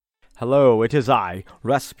Hello, it is I,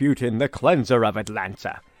 Rasputin, the Cleanser of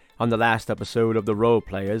Atlanta. On the last episode of The Role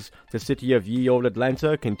Players, the city of ye old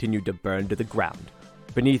Atlanta continued to burn to the ground.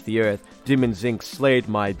 Beneath the earth, Dim and Zinc slayed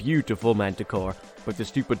my beautiful manticore, but the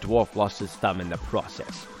stupid dwarf lost his thumb in the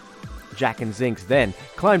process. Jack and Zinc then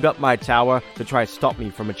climbed up my tower to try to stop me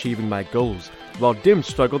from achieving my goals, while Dim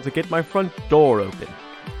struggled to get my front door open.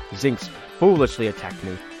 Zinx foolishly attacked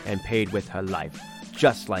me and paid with her life,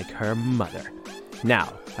 just like her mother.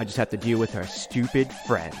 Now, I just have to deal with her stupid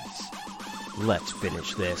friends. Let's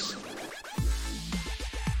finish this.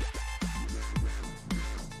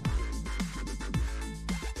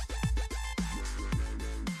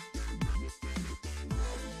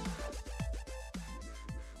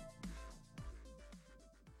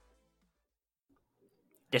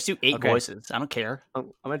 Just do eight voices. I don't care.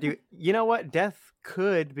 I'm gonna do. You know what? Death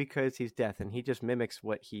could, because he's Death, and he just mimics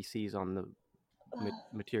what he sees on the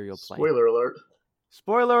material plane. Spoiler alert.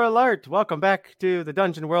 Spoiler alert! Welcome back to the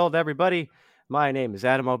Dungeon World, everybody. My name is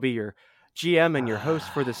Adam. I'll be your GM and your host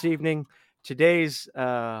for this evening. Today's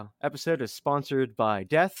episode is sponsored by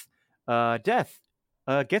Death. Death,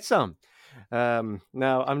 get some.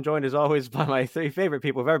 Now, I'm joined as always by my three favorite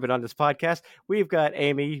people who've ever been on this podcast. We've got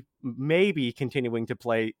Amy, maybe continuing to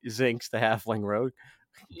play Zinx, the Halfling Rogue.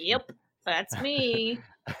 Yep, that's me.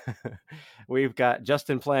 We've got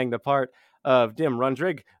Justin playing the part of Dim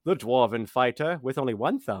Rundrig, the Dwarven Fighter with only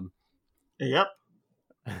one thumb. Yep.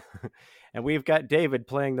 And we've got David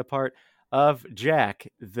playing the part of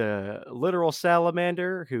Jack, the literal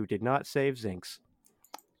salamander who did not save Zinx.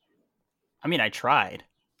 I mean, I tried.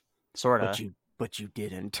 Sort of. But you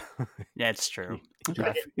didn't. Yeah, it's true.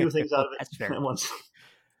 Few things out of it That's fair. at once.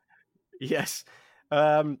 Yes.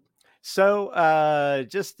 So,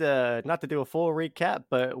 just not to do a full recap,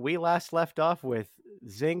 but we last left off with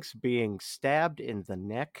Zinx being stabbed in the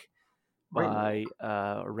neck by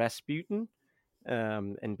Rasputin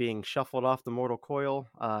and being shuffled off the mortal coil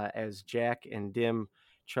as Jack and Dim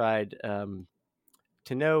tried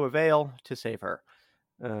to no avail to save her.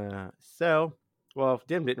 Well,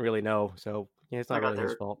 Dim didn't really know, so it's not really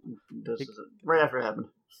his fault. This is right after it happened.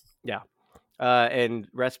 Yeah. And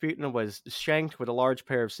Rasputin was shanked with a large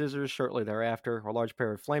pair of scissors shortly thereafter, a large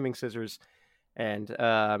pair of flaming scissors. And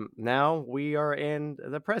now we are in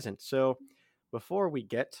the present. So before we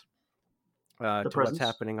get to what's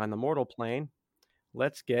happening on the mortal plane,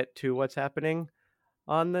 let's get to what's happening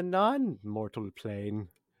on the non-mortal plane,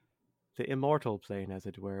 the immortal plane, as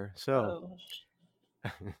it were. So...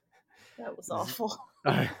 That was awful.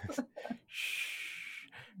 Shh.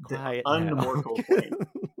 The Quiet unmortal plane.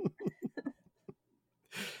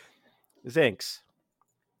 Zinx,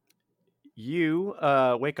 you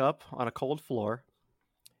wake up on a cold floor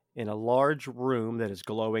in a large room that is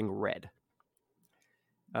glowing red.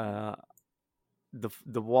 The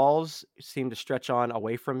walls seem to stretch on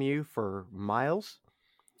away from you for miles.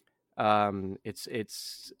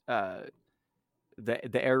 It's the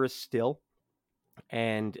air is still,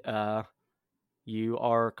 and you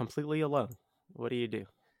are completely alone. What do you do?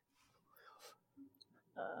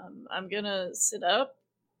 I'm gonna sit up,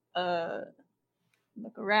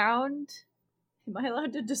 look around. Am I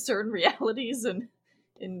allowed to discern realities in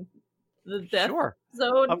the death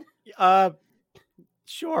zone?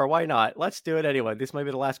 Sure, why not? Let's do it anyway. This might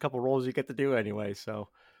be the last couple rolls you get to do anyway, so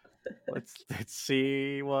let's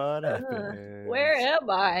see what happens. Where am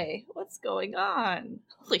I? What's going on?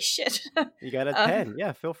 Holy shit. You got a 10.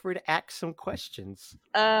 Yeah, feel free to ask some questions.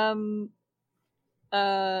 What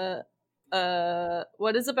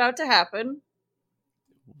is about to happen?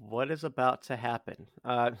 What is about to happen?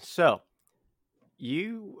 So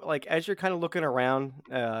you, like, as you're kind of looking around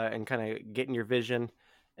and kind of getting your vision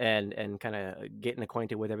and kind of getting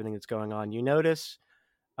acquainted with everything that's going on, you notice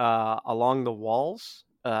along the walls,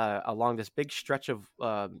 along this big stretch of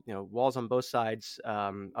walls on both sides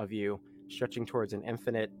of you, stretching towards an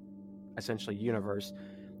infinite, essentially, universe,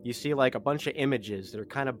 you see like a bunch of images that are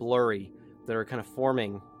kind of blurry, that are kind of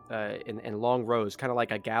forming in long rows, kind of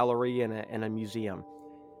like a gallery in a museum,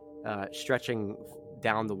 stretching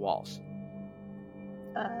down the walls.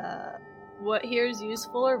 What here is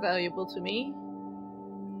useful or valuable to me?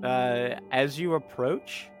 As you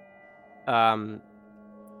approach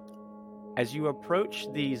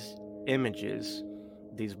these images,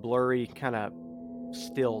 these blurry kind of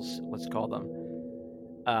stills, let's call them,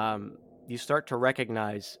 you start to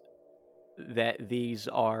recognize that these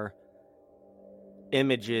are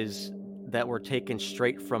images that were taken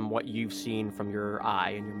straight from what you've seen from your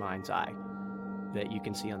eye, in your mind's eye, that you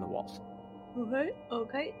can see on the walls.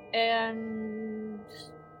 Okay. And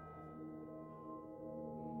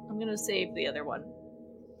I'm gonna save the other one.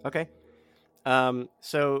 Okay.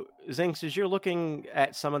 So Zinx, as you're looking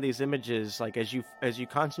at some of these images, like as you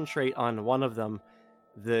concentrate on one of them,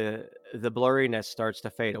 the blurriness starts to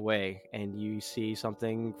fade away, and you see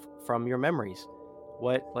something from your memories.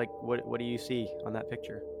 What do you see on that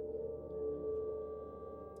picture?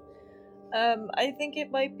 I think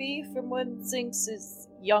it might be from when Zinx is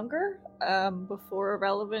younger, before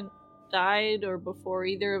Irrelevant died, or before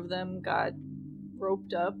either of them got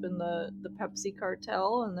roped up in the Pepsi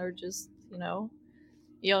cartel, and they're just,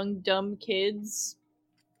 young, dumb kids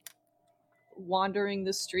wandering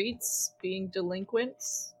the streets, being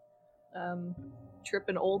delinquents,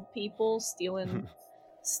 tripping old people, stealing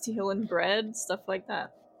bread, stuff like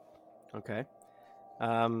that. Okay.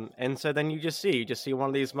 And so then you just see one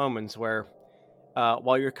of these moments where,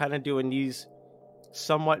 while you're kind of doing these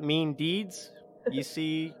somewhat mean deeds, you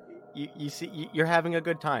see you're having a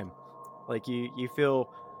good time. Like you feel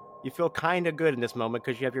kind of good in this moment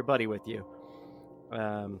because you have your buddy with you.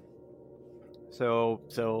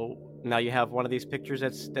 So now you have one of these pictures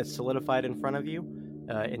that's solidified in front of you,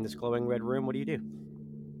 in this glowing red room. What do you do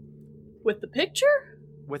with the picture?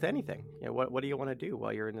 With anything? Yeah. What do you want to do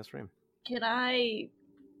while you're in this room?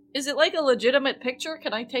 Is it like a legitimate picture?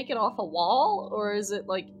 Can I take it off a wall, or is it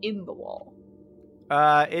like in the wall?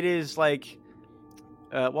 It is like,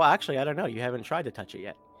 well, actually, I don't know. You haven't tried to touch it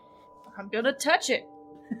yet. I'm gonna touch it.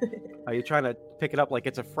 Are you trying to pick it up like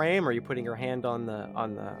it's a frame, or are you putting your hand on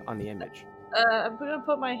the image? I'm gonna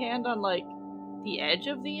put my hand on like the edge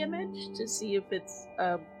of the image to see if it's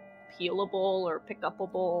peelable or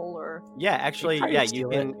pick-upable or. Yeah, actually, yeah, you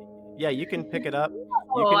can. Yeah, you can pick it up.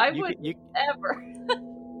 I wouldn't ever.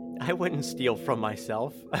 I wouldn't steal from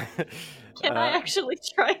myself. Can I actually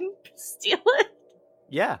try and steal it?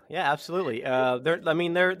 Yeah, absolutely.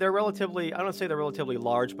 They're relatively. I don't say they're relatively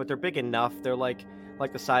large, but they're big enough. They're like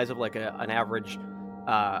the size of like an average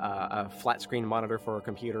a flat screen monitor for a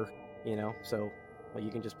computer. So you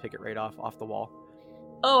can just pick it right off the wall.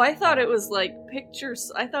 Oh, I thought it was like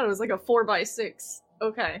pictures. I thought it was like a 4x6.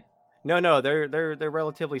 Okay. No, they're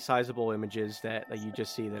relatively sizable images that you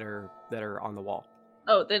just see that are on the wall.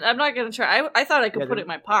 Oh, then I'm not gonna try. I thought I could put it in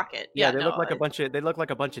my pocket. Yeah, they look like a bunch of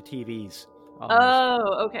TVs. Almost.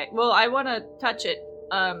 Oh, okay. Well, I want to touch it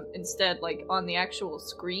instead, like on the actual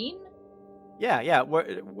screen. Yeah.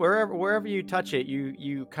 Wherever you touch it,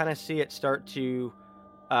 you kind of see it start to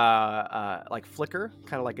like flicker,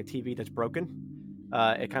 kind of like a TV that's broken.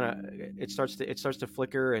 It starts to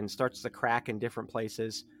flicker and starts to crack in different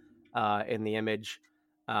places in the image.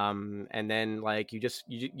 And then like you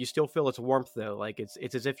still feel its warmth though, like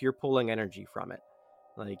it's as if you're pulling energy from it,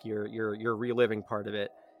 like you're reliving part of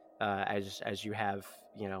it, as you have,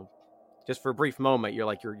 just for a brief moment,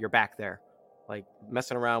 you're back there, like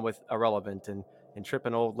messing around with Irrelevant and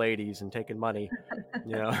tripping old ladies and taking money,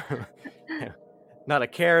 not a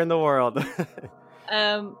care in the world.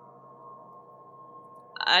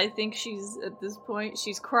 I think at this point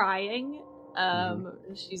she's crying.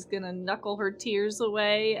 She's gonna knuckle her tears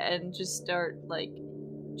away and just start like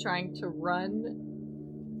trying to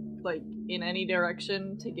run like in any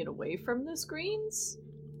direction to get away from the screens.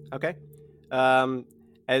 Okay.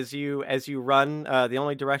 As you run, the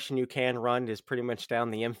only direction you can run is pretty much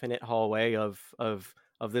down the infinite hallway of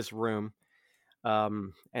this room.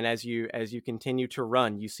 And as you continue to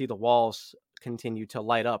run, you see the walls continue to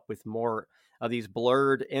light up with more of these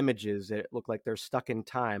blurred images that look like they're stuck in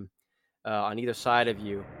time. On either side of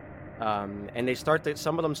you, and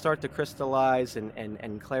some of them start to crystallize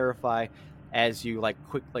and clarify as you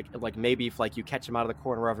maybe if like you catch them out of the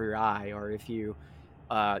corner of your eye, or if you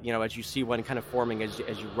as you see one kind of forming as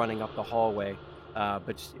you're running up the hallway,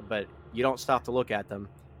 but you don't stop to look at them,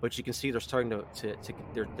 but you can see they're starting to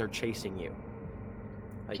they're chasing you.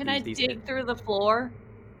 Like can I dig through the floor?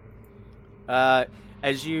 Is that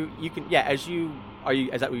what you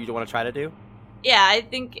want to try to do? Yeah, I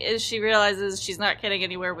think as she realizes she's not getting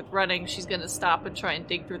anywhere with running, she's going to stop and try and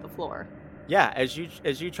dig through the floor. Yeah, as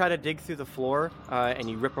you try to dig through the floor, and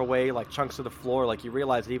you rip away like chunks of the floor, like you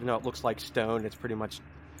realize that even though it looks like stone, it's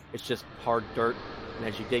just hard dirt. And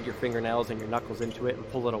as you dig your fingernails and your knuckles into it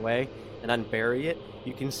and pull it away and unbury it,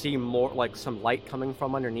 you can see more like some light coming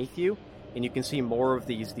from underneath you, and you can see more of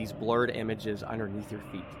these blurred images underneath your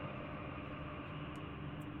feet.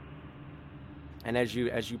 And as you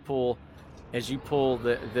pull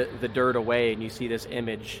the dirt away and you see this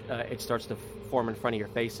image, it starts to form in front of your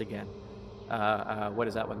face again. What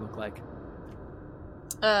does that one look like?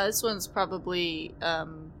 This one's probably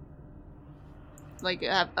like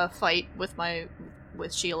a fight with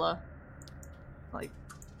Sheila, like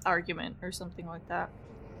argument or something like that.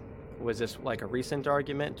 Was this like a recent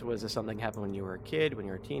argument? Was this something happened when you were a kid, when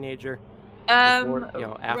you were a teenager?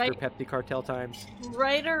 Before, after right, Pepsi cartel times?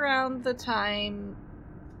 right around the time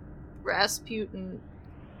Rasputin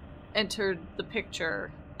entered the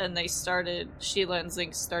picture, and Sheila and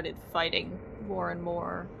Zinc started fighting more and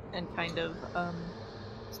more, and kind of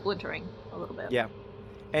splintering a little bit. Yeah.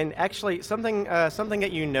 And actually, something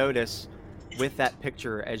that you notice with that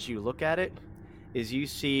picture as you look at it is you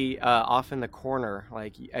see off in the corner,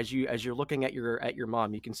 like as you're looking at your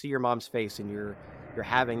mom, you can see your mom's face, and you're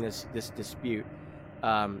having this dispute.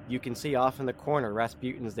 You can see off in the corner,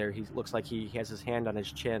 Rasputin's there. He looks like he has his hand on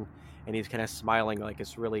his chin, and he's kind of smiling, like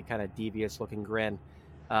this really kind of devious looking grin,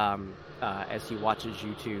 as he watches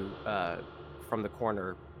you two from the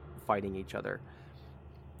corner fighting each other.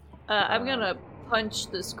 I'm gonna punch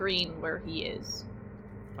the screen where he is.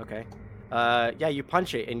 Okay. Yeah, you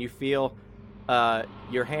punch it, and you feel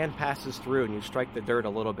your hand passes through, and you strike the dirt a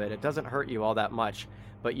little bit. It doesn't hurt you all that much,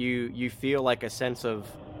 but you feel like a sense of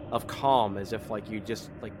calm, as if like you just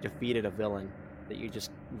like defeated a villain, that you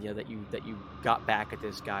just that you got back at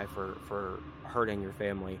this guy for hurting your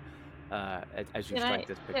family. As you strike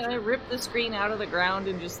this picture. Can I rip the screen out of the ground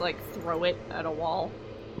and just like throw it at a wall?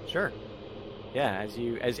 Sure. Yeah, as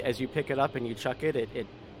you pick it up and you chuck it,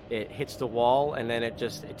 it hits the wall, and then it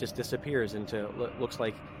just disappears into looks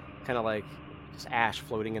like kind of like just ash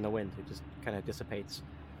floating in the wind. It just kind of dissipates.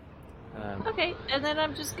 Okay, and then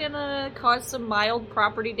I'm just gonna cause some mild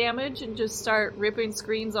property damage and just start ripping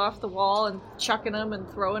screens off the wall and chucking them and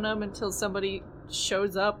throwing them until somebody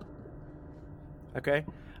shows up. Okay.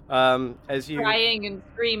 As you crying and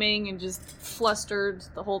screaming and just flustered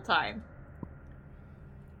the whole time.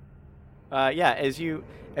 Yeah, as you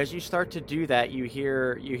start to do that, you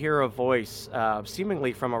hear a voice,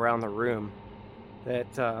 seemingly from around the room,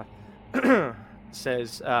 that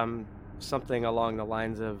says something along the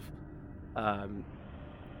lines of,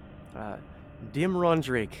 "Dim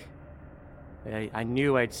Rondrick, I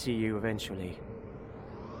knew I'd see you eventually."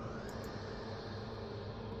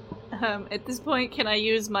 At this point, can I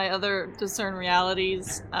use my other discern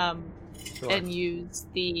realities? Sure. And use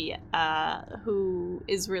the who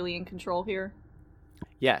is really in control here?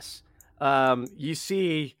 Yes. You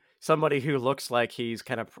see somebody who looks like he's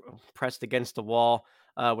kind of pressed against the wall,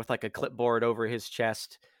 with like a clipboard over his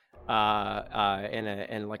chest,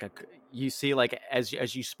 and like you see like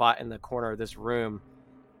as you spot in the corner of this room,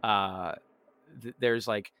 there's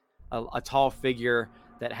like a tall figure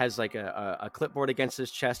that has like a clipboard against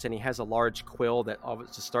his chest, and he has a large quill that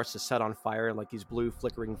just starts to set on fire, and like these blue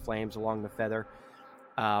flickering flames along the feather,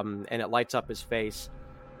 and it lights up his face,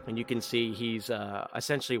 and you can see he's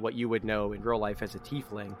essentially what you would know in real life as a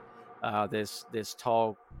tiefling, this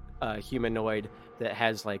tall humanoid that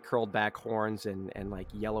has like curled back horns and like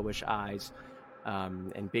yellowish eyes,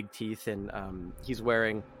 and big teeth, and he's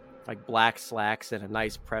wearing like black slacks and a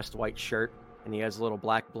nice pressed white shirt, and he has a little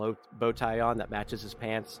black bow tie on that matches his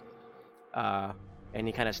pants, and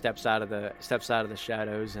he kind of steps out of the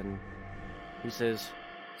shadows, and he says,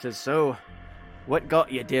 "So, what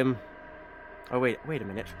got you, Dim? Oh wait a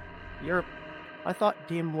minute, I thought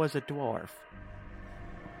Dim was a dwarf."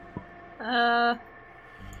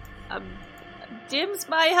 Dim's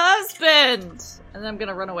my husband, and I'm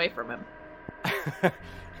gonna run away from him.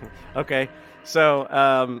 Okay,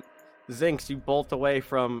 so Zinx, you bolt away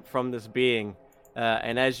from this being,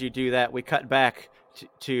 and as you do that, we cut back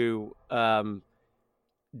to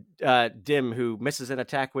Dim, who misses an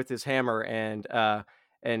attack with his hammer,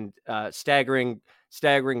 and staggering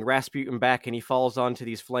Rasputin back, and he falls onto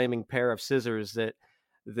these flaming pair of scissors that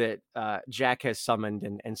Jack has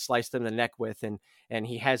summoned and sliced him the neck with, and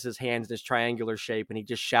he has his hands in this triangular shape, and he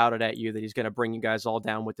just shouted at you that he's going to bring you guys all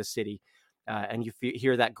down with the city, and you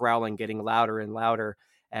hear that growling getting louder and louder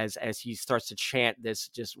as he starts to chant this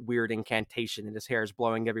just weird incantation, and his hair is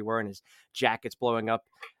blowing everywhere, and his jacket's blowing up.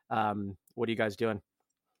 What are you guys doing?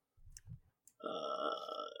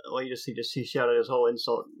 Well, he shouted his whole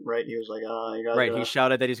insult, right? He was like, you guys. Right, he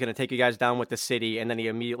shouted that he's going to take you guys down with the city, and then he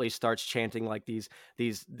immediately starts chanting like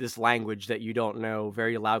this language that you don't know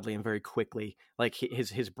very loudly and very quickly. Like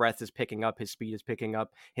his breath is picking up, his speed is picking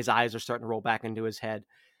up, his eyes are starting to roll back into his head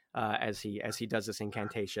as he does this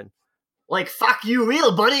incantation. Like, fuck you,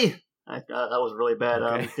 real buddy. That was really bad.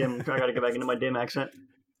 Okay. Dim, I gotta get back into my Dim accent.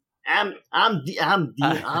 I'm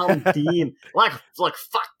Dim. Like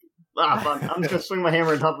fuck. I'm just gonna swing my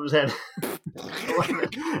hammer on top of his head.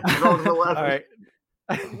 Roll to the left. All right.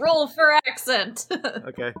 Roll for accent.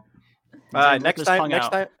 Okay. Next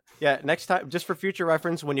time, just for future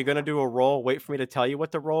reference, when you're gonna do a roll, wait for me to tell you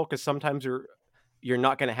what to roll, because sometimes you're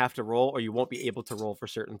not gonna have to roll, or you won't be able to roll for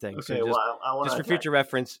certain things. Okay, so I want just for future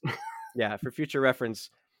reference. Yeah, for future reference,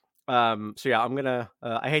 So yeah, I'm gonna.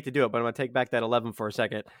 I hate to do it, but I'm gonna take back that 11 for a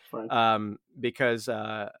second. Fine. Because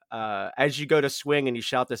as you go to swing and you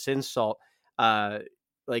shout this insult,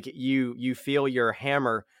 like you feel your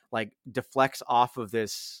hammer like deflects off of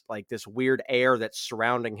this weird air that's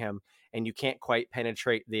surrounding him, and you can't quite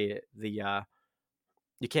penetrate you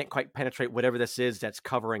can't quite penetrate whatever this is that's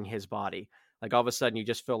covering his body. Like all of a sudden, you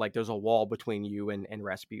just feel like there's a wall between you and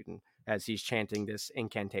Rasputin as he's chanting this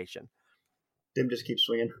incantation. Dim just keeps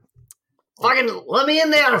swinging. Fucking let me in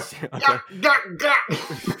there! Okay.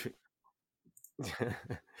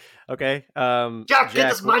 Okay. Jack,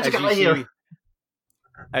 get this magic out of here!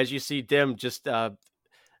 As you see Dim just Don't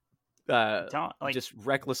just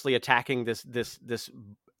recklessly attacking this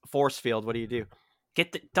force field, what do you do?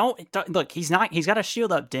 Don't look. He's got a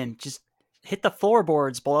shield up, Din. Just hit the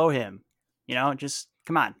floorboards below him. Just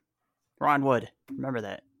come on. We're on wood. Remember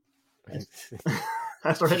that.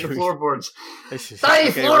 I start hitting the floorboards. Die,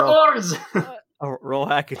 okay, floorboards! Roll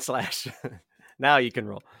hack and slash. Now you can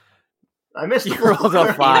roll. I missed the rolled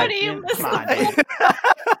a 5. Come on, dude.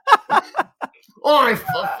 Oh,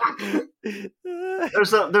 fuck!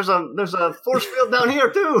 There's a force field down here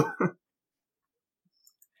too.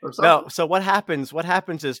 No. So what happens? What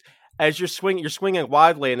happens is as you're swinging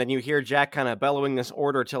wildly, and then you hear Jack kind of bellowing this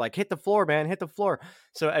order to like hit the floor, man, hit the floor.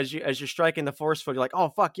 So as you're striking the force field, you're like, oh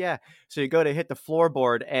fuck yeah! So you go to hit the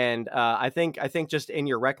floorboard, and I think just in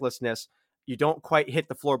your recklessness, you don't quite hit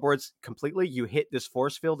the floorboards completely. You hit this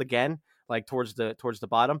force field again, like towards the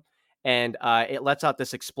bottom, and it lets out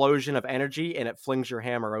this explosion of energy, and it flings your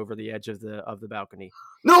hammer over the edge of the balcony.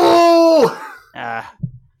 No!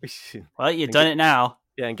 Well, you've done it now.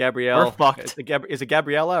 Yeah, and Gabrielle. We're fucked. Is it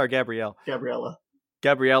Gabriella or Gabrielle? Gabriella.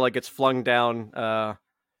 Gabriella gets flung down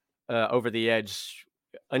over the edge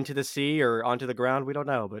into the sea or onto the ground. We don't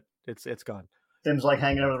know, but it's gone. Tim's like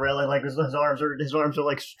hanging over the railing, like his arms are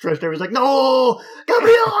like stretched over. He's like, "No,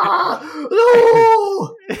 Gabriella,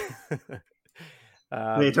 no!"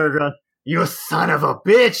 And he turned around. You son of a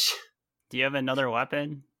bitch! Do you have another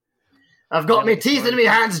weapon? I've got my teeth in my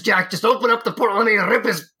hands, Jack. Just open up the portal and let me rip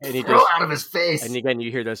his throat out of his face. And again, you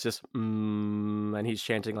hear this just, and he's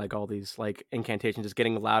chanting like all these like incantations, just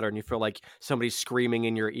getting louder, and you feel like somebody's screaming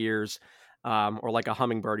in your ears, or like a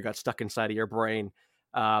hummingbird who got stuck inside of your brain.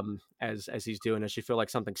 As he's doing this, you feel like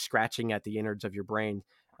something scratching at the innards of your brain.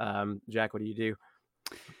 Jack, what do you do?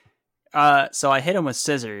 So I hit him with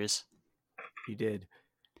scissors. You did.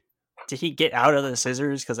 Did he get out of the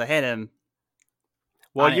scissors? Because I hit him.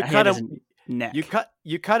 Well, you cut him. Neck.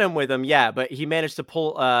 You cut him with him, yeah. But he managed to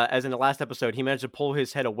pull, as in the last episode, he managed to pull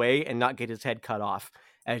his head away and not get his head cut off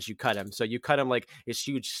as you cut him. So you cut him like this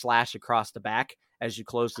huge slash across the back as you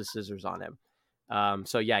close the scissors on him.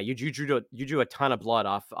 So yeah, you drew a ton of blood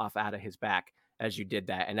off out of his back as you did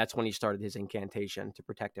that, and that's when he started his incantation to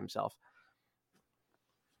protect himself.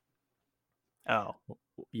 Oh,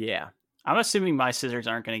 yeah. I'm assuming my scissors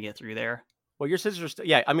aren't going to get through there. Well, your scissors,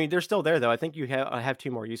 yeah. I mean, they're still there though. I think you have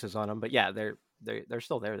 2 more uses on them, but yeah, they're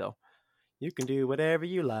still there though. You can do whatever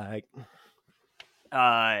you like.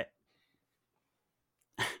 I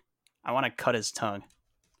want to cut his tongue.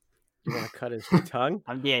 You want to cut his tongue?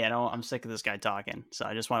 I'm sick of this guy talking, so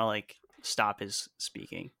I just want to like stop his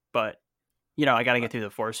speaking. But I got to get through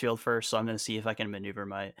the force field first, so I'm going to see if I can maneuver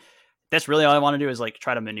That's really all I want to do is like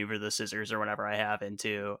try to maneuver the scissors or whatever I have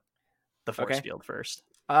into the force field first.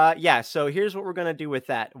 Yeah, so here's what we're going to do with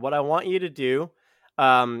that. What I want you to do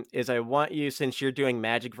is I want you, since you're doing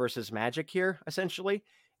magic versus magic here, essentially,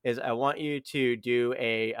 is I want you to do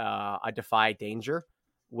a defy danger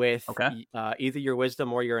with either your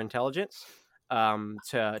wisdom or your intelligence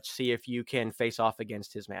to see if you can face off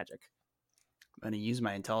against his magic. I'm going to use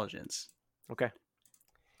my intelligence. Okay.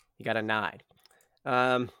 You got a 9.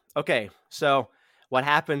 Okay, so what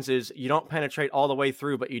happens is you don't penetrate all the way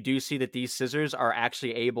through, but you do see that these scissors are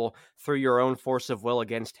actually able, through your own force of will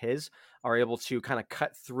against his, are able to kind of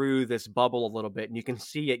cut through this bubble a little bit. And you can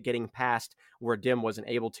see it getting past where Dim wasn't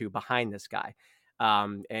able to behind this guy.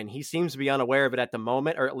 And he seems to be unaware of it at the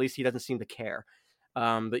moment, or at least he doesn't seem to care.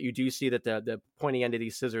 But you do see that the pointy end of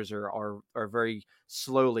these scissors are very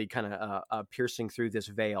slowly kind of piercing through this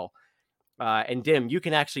veil. And Dim, you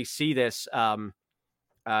can actually see this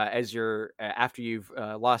as you're after you've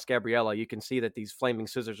lost Gabriella. You can see that these flaming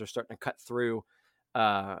scissors are starting to cut through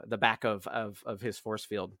the back of his force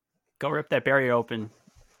field. Go rip that barrier open,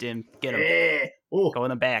 Dim. Get him. Go in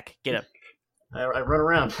the back. Get him. I run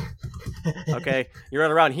around. Okay, you run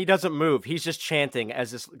around. He doesn't move. He's just chanting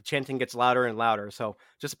as this chanting gets louder and louder. So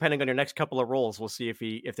just depending on your next couple of rolls, we'll see if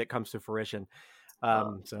it comes to fruition.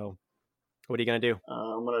 So what are you gonna do?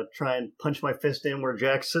 I'm gonna try and punch my fist in where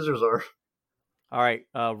Jack's scissors are. All right,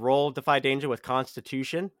 roll Defy Danger with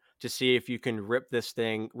Constitution to see if you can rip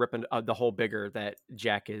the hole bigger that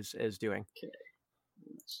Jack is doing. Okay.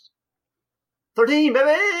 13,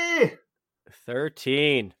 baby!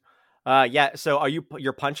 13. Yeah. So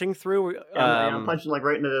you're punching through? I'm punching like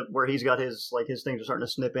right into where he's got his things are starting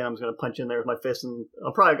to snip in. I'm just gonna punch in there with my fist, and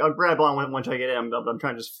I'll grab on once I get in. I'm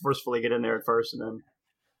trying to just forcefully get in there at first, and then.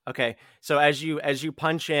 Okay. So as you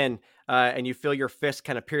punch in, and you feel your fist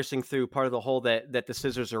kind of piercing through part of the hole that the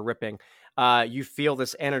scissors are ripping, you feel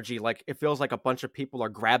this energy. Like it feels like a bunch of people are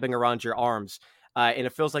grabbing around your arms, and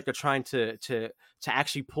it feels like they're trying to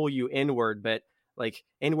actually pull you inward, but like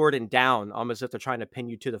inward and down, almost as if they're trying to pin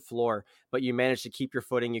you to the floor. But you manage to keep your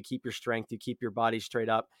footing, you keep your strength, you keep your body straight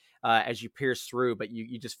up as you pierce through. But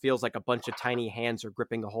you just feels like a bunch of tiny hands are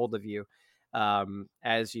gripping a hold of you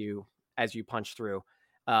as you punch through.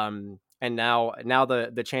 And now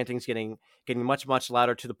the chanting's getting much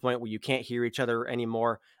louder to the point where you can't hear each other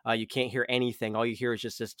anymore. You can't hear anything. All you hear is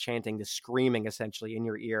just this chanting, this screaming essentially in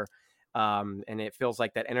your ear. And it feels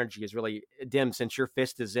like that energy is really dim since your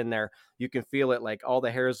fist is in there. You can feel it, like all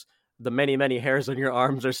the hairs, the many hairs on your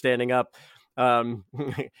arms are standing up.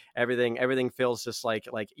 Everything feels just like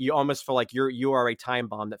you almost feel like you are a time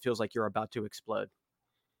bomb that feels like you're about to explode.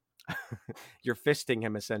 You're fisting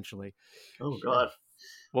him essentially. Oh God.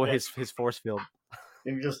 Well, his force field.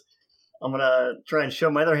 I'm gonna try and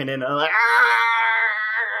show my other hand in. I'm like,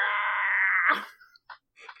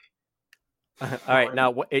 All right.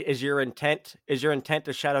 Now, what is your intent? Is your intent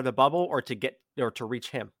to shatter the bubble or to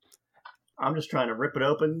reach him? I'm just trying to rip it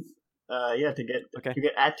open. To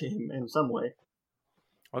get at him in some way.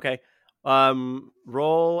 Okay.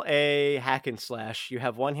 Roll a hack and slash. You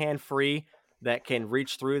have one hand free that can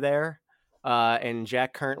reach through there, and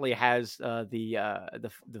Jack currently has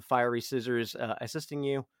the fiery scissors assisting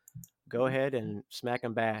you. Go ahead and smack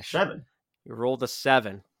and bash. 7. You rolled a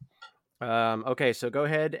 7. Okay, so go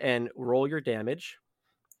ahead and roll your damage.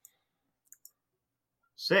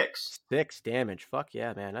 6. 6 damage. Fuck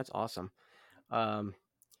yeah, man, that's awesome.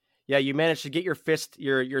 Yeah, you managed to get your fist,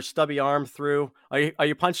 your stubby arm through. Are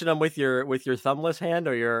you punching him with your thumbless hand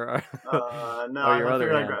or your? No, or your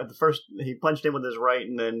other hand? the first he punched in with his right,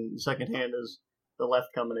 and then the second hand is the left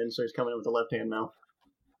coming in, so he's coming in with the left hand now,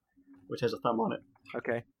 which has a thumb on it.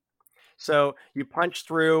 Okay. So you punch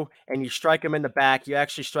through and you strike him in the back. You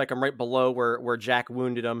actually strike him right below where Jack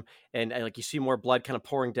wounded him. And like you see more blood kind of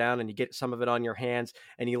pouring down and you get some of it on your hands.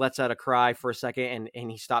 And he lets out a cry for a second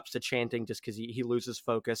and he stops the chanting just because he loses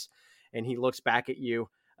focus. And he looks back at you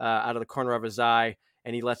out of the corner of his eye.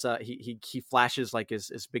 And he lets he flashes like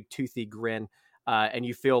his big toothy grin. And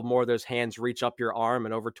you feel more of those hands reach up your arm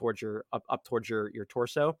and over towards up towards your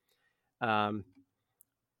torso.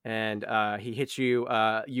 And he hits you.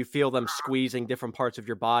 You feel them squeezing different parts of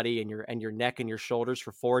your body and your neck and your shoulders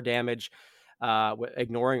for 4 damage,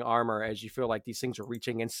 ignoring armor as you feel like these things are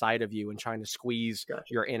reaching inside of you and trying to squeeze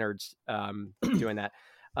your innards. Doing that,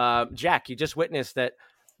 Jack, you just witnessed that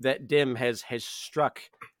Dim has struck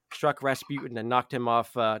Rasputin and knocked him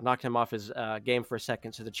off his game for a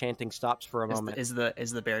second. So the chanting stops for a moment. Is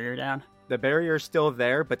the barrier down? The barrier is still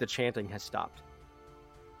there, but the chanting has stopped.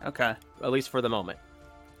 Okay, at least for the moment.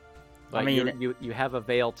 But I mean, you have a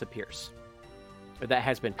veil to pierce. Or that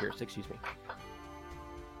has been pierced, excuse me.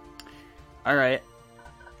 All right.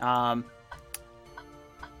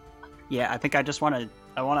 Yeah, I think I want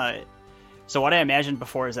to. So what I imagined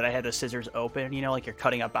before is that I had the scissors open, like you're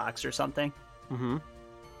cutting a box or something. Mm-hmm.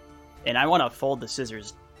 And I want to fold the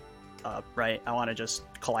scissors up, right? I want to just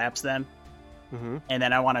collapse them. Mm-hmm. And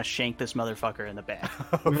then I want to shank this motherfucker in the back.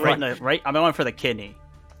 Right. I'm going for the kidney.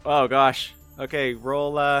 Oh, gosh. Okay,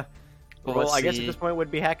 roll... I guess at this point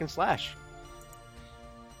would be hack and slash.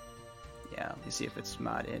 Yeah, let me see if it's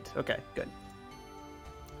modded. Okay, good.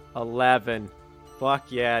 11.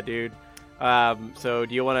 Fuck yeah, dude. So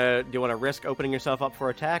do you want to risk opening yourself up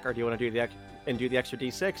for attack, or do you want to do the extra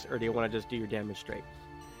D6, or do you want to just do your damage straight?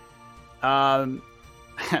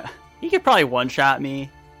 He could probably one-shot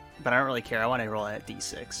me, but I don't really care. I want to roll at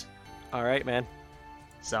D6. All right, man.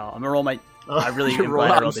 So I'm gonna roll my. I really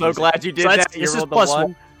I'm so glad you did that. This is plus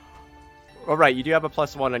 1. All right, you do have a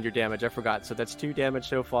 +1 on your damage. I forgot. So that's 2 damage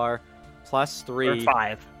so far, +3 for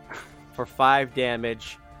 5 for 5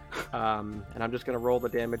 damage. And I'm just gonna roll the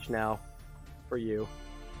damage now for you.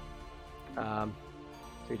 So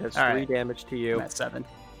he does 3 damage to you. I'm at 7.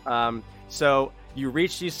 So you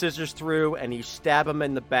reach these scissors through and you stab him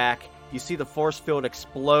in the back. You see the force field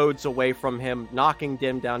explodes away from him, knocking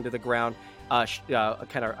Dim down to the ground,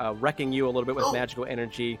 kind of wrecking you a little bit with magical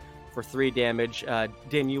energy for 3 damage.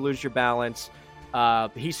 Dim, you lose your balance.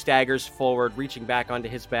 He staggers forward, reaching back onto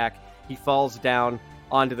his back. He falls down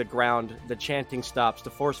onto the ground. The chanting stops. The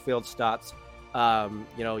force field stops.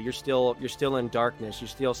 You're still in darkness. You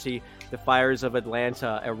still see the fires of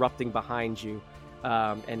Atlanta erupting behind you,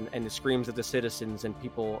 and the screams of the citizens and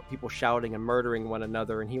people shouting and murdering one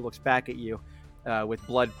another. And he looks back at you, with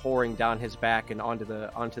blood pouring down his back and onto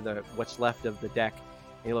the what's left of the deck.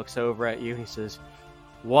 And he looks over at you. And he says,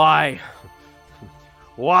 "Why?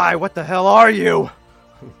 Why? What the hell are you?"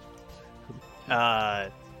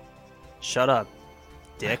 Shut up,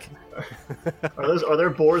 dick. Are there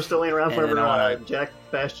boars still laying around And then whenever Jack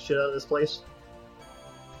bashed shit out of this place?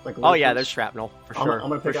 Like Oh yeah, loafers? there's shrapnel for sure. I'm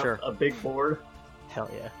gonna pick for up sure. a big board, Hell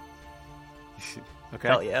yeah. Okay.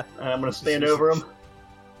 Hell yeah. and I'm gonna stand over him.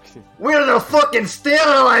 We're the fucking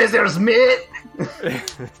sterilizers, mate!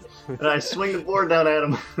 And I swing the board down at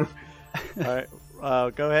him. All right.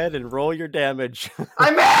 Go ahead and roll your damage.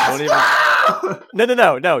 I missed!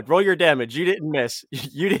 No. Roll your damage. You didn't miss.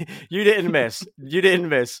 You didn't miss. You didn't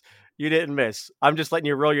miss. I'm just letting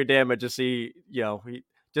you roll your damage to see, see how you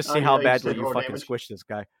badly said you roll fucking damage? squish this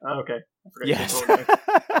guy. Oh, okay. I forgot you Yes. said roll damage.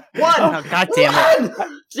 One! Oh, God damn it.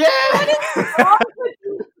 One! Yeah!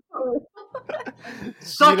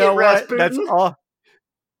 Suck You know it, what? Rasputin! That's all.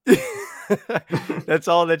 That's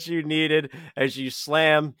all that you needed. As you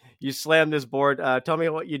slam this board. Tell me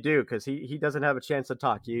what you do, because he doesn't have a chance to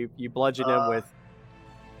talk. You bludgeon him with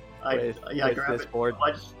I grab this it. board.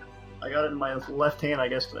 I got it in my left hand, I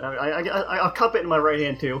guess. I'll cup it in my right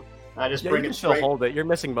hand, too. I just Yeah, bring you it can still straight. hold it. You're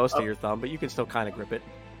missing most up. of your thumb, but you can still kind of grip it.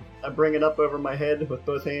 I bring it up over my head with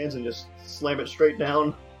both hands and just slam it straight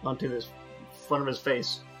down onto this front of his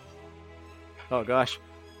face. Oh gosh,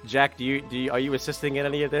 Jack, are you assisting in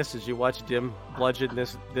any of this as you watch Dim bludgeon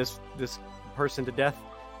this person to death?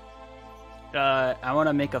 I want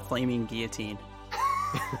to make a flaming guillotine.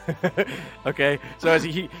 Okay, so as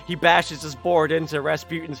he bashes his board into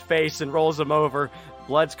Rasputin's face and rolls him over,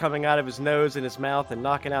 blood's coming out of his nose and his mouth and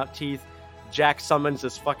knocking out teeth. Jack summons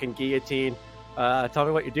this fucking guillotine. Tell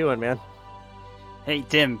me what you're doing, man. Hey,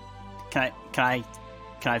 Tim, can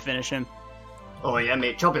I finish him? Oh yeah,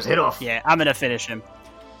 mate, chop his head off. Yeah, I'm gonna finish him.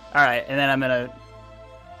 All right, and then I'm gonna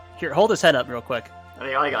hold his head up real quick.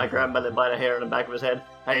 I grab him by the hair in the back of his head.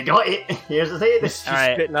 I got it. Here's his head. He's All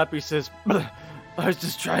right. spitting up. He says, "I was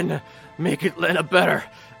just trying to make Atlanta better."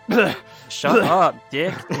 Shut up,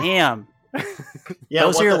 dick. Damn. Yeah,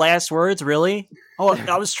 Those what are your the- last words, really? Oh,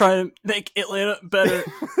 I was trying to make Atlanta better.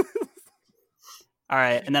 All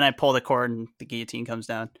right, and then I pull the cord and the guillotine comes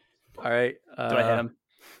down. All right. Do I hit him?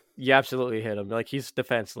 You absolutely hit him. Like, he's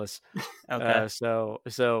defenseless. Okay. So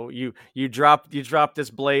you drop this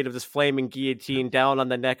blade of this flaming guillotine down on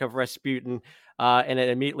the neck of Rasputin, and it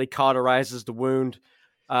immediately cauterizes the wound,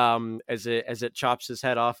 as it chops his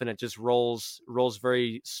head off, and it just rolls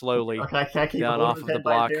very slowly Okay, can I keep down holding off his of the head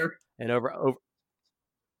back block there? and over.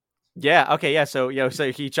 Yeah. Okay. Yeah. So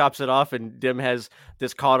so he chops it off, and Dim has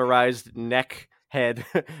this cauterized neck head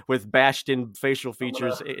with bashed in facial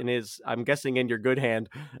features in his, I'm guessing, in your good hand.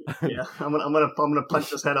 Yeah, I'm gonna punch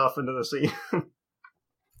his head off into the sea.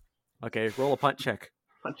 Okay, roll a punch check.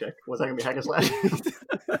 Punch check. What's that gonna be? Hack and slash.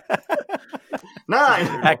 9.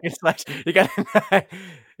 Hack and slash. You got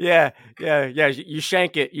yeah. You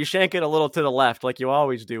shank it. You shank it a little to the left, like you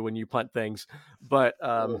always do when you punt things. But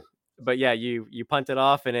yeah, you punt it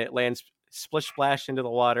off, and it lands splish splash into the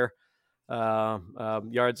water,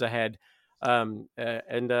 yards ahead. And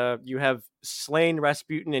you have slain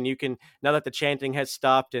Rasputin, and you can, now that the chanting has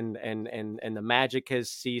stopped and the magic has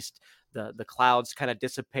ceased, the clouds kind of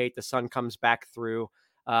dissipate, the sun comes back through,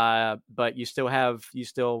 but you still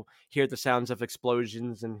hear the sounds of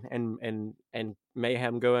explosions and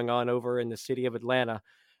mayhem going on over in the city of Atlanta.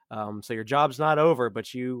 So your job's not over,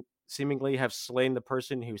 but you seemingly have slain the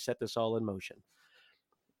person who set this all in motion.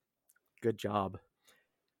 Good job.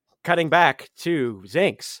 Cutting back to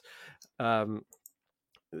Zinx.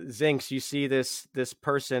 Zinx, you see this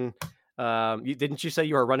person. Didn't you say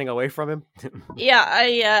you were running away from him? Yeah,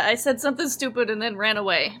 I said something stupid and then ran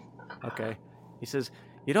away. Okay. He says,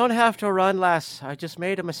 "You don't have to run, lass. I just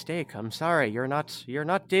made a mistake. I'm sorry. You're not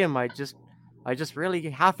Dim. I just really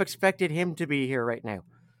half expected him to be here right now."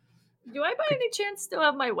 Do I by any chance still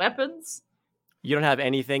have my weapons? You don't have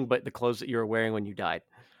anything but the clothes that you were wearing when you died.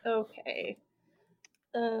 Okay.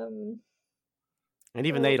 And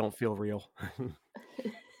even they don't feel real.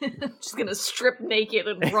 Just gonna strip naked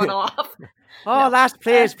and run off. Oh, lass,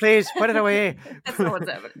 please, put it away. That's not what's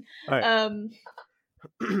happening. All right.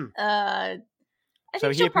 I So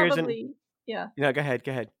think he she'll appears in- probably yeah. No, go ahead.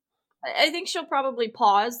 I think she'll probably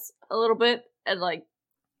pause a little bit at like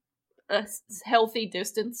a healthy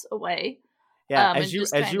distance away. Yeah, and as you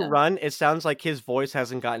just as you kinda... run, it sounds like his voice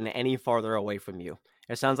hasn't gotten any farther away from you.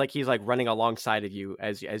 It sounds like he's like running alongside of you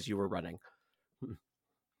as you were running.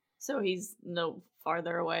 So he's no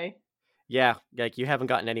farther away. Yeah, like you haven't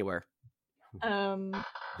gotten anywhere. I'm just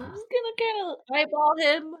gonna kind of eyeball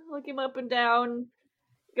him, look him up and down,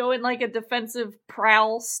 go in like a defensive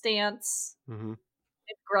prowl stance, Hmm.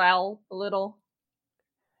 and growl a little.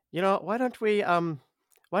 You know, why don't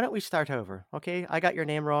we start over? Okay, I got your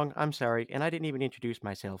name wrong. I'm sorry, and I didn't even introduce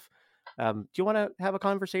myself. Do you want to have a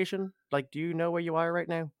conversation? Like, do you know where you are right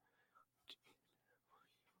now?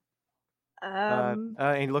 And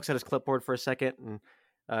he looks at his clipboard for a second,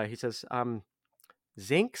 and he says,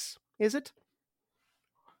 Zinks, is it?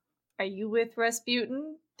 Are you with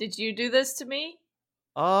Rasputin? Did you do this to me?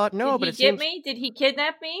 No, Did but he it get seems me? Did he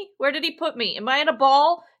kidnap me? Where did he put me? Am I in a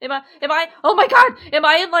ball? Oh my god! Am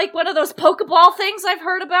I in like one of those Pokeball things I've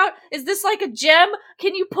heard about? Is this like a gem?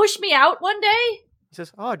 Can you push me out one day? He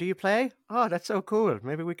says, "Oh, do you play? Oh, that's so cool.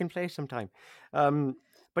 Maybe we can play sometime." Um,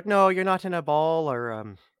 but no, you're not in a ball or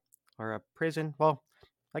a prison. Well,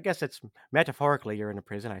 I guess it's metaphorically you're in a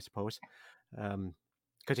prison, I suppose.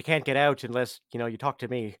 Because you can't get out unless you talk to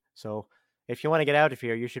me. So if you want to get out of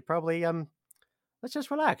here, you should probably let's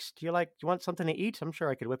just relax. Do you want something to eat? I'm sure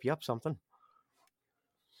I could whip you up something.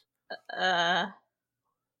 Uh,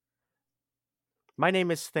 My name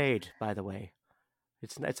is Thade, by the way.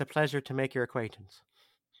 It's a pleasure to make your acquaintance.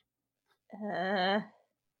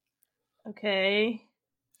 okay.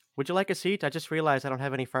 Would you like a seat? I just realized I don't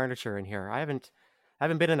have any furniture in here. I haven't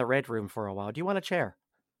been in the red room for a while. Do you want a chair?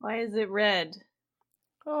 Why is it red?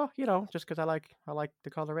 Oh, just because I like the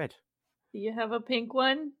color red. Do you have a pink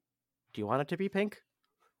one? Do you want it to be pink?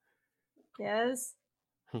 Yes.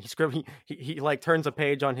 He like turns a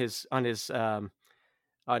page on his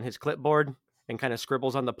clipboard and kind of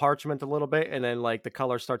scribbles on the parchment a little bit, and then like the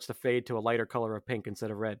color starts to fade to a lighter color of pink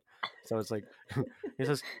instead of red. So it's like he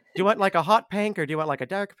says, "Do you want like a hot pink, or do you want like a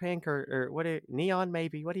dark pink, or neon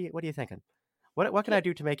maybe? What are you thinking? What can I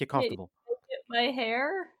do to make you comfortable?" Get my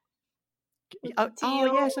hair? With Oh, the oh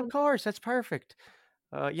teal? yes, of course, that's perfect.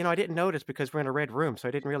 I didn't notice because we're in a red room, so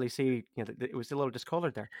I didn't really see. It was a little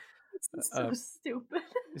discolored there. This is so stupid.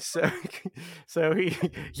 So, so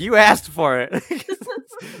you asked for it.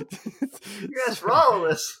 You asked for all of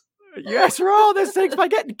this. You asked for all this things by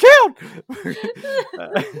getting killed.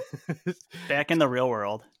 Back in the real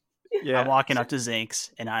world, Yeah, I'm walking up to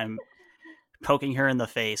Zinx and I'm poking her in the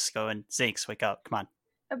face, going, "Zinx, wake up! Come on."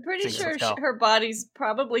 I'm pretty Zinx, sure let's go. her body's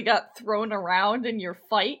probably got thrown around in your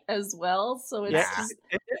fight as well. So it's yeah. just...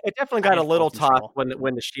 It definitely I got a have little full control. tossed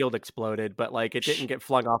when the shield exploded, but like it didn't get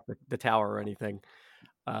flung off the tower or anything.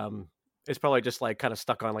 It's probably just like kind of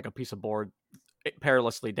stuck on like a piece of board,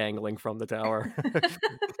 perilously dangling from the tower.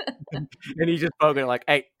 And he's just poking it like,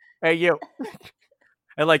 hey, you.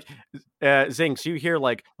 And like Zinx, you hear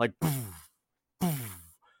like boof, boof,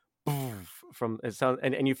 boof from it sound,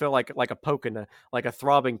 and you feel like a poke in like a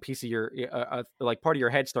throbbing piece of your like part of your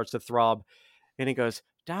head starts to throb, and he goes,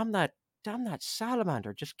 damn that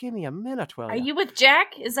salamander, just give me a minute, will Are ya? you with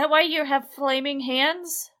Jack? Is that why you have flaming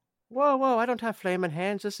hands? Whoa, I don't have flaming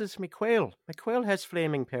hands. This is me quail. My quail has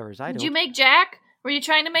flaming powers. I Did don't. you make Jack? Were you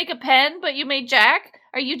trying to make a pen, but you made Jack?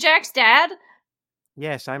 Are you Jack's dad?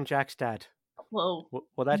 Yes, I'm Jack's dad. Whoa.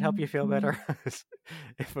 Will that help you feel better?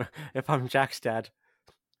 if I'm Jack's dad.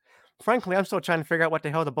 Frankly, I'm still trying to figure out what the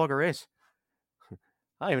hell the bugger is.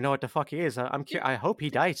 I don't even know what the fuck he is. I hope he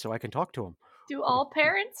dies so I can talk to him. Do all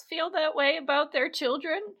parents feel that way about their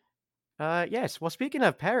children? Yes. Well, speaking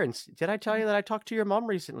of parents, did I tell you that I talked to your mom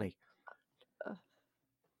recently?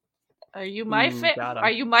 Are you my got him.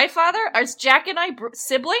 Are you my father? Is Jack and I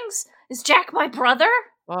siblings? Is Jack my brother?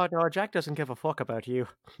 Oh no, Jack doesn't give a fuck about you.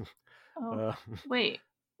 Oh, wait.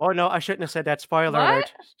 Oh no, I shouldn't have said that. Spoiler What?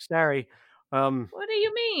 alert. Sorry. What do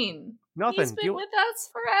you mean? Nothing. He's been with us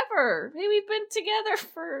forever. Hey, we've been together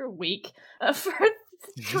for a week. For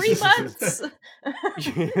 3 months.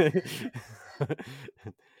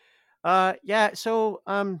 Yeah. So,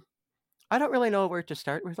 I don't really know where to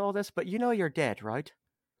start with all this, but you're dead, right?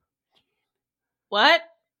 What?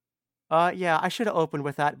 Yeah, I should have opened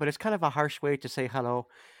with that, but it's kind of a harsh way to say hello.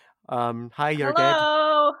 Hi, you're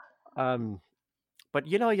Hello. dead. But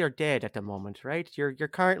you're dead at the moment, right? You're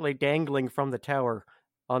currently dangling from the tower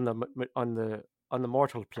on the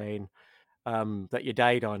mortal plane, that you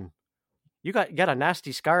died on. You got a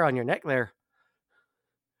nasty scar on your neck there.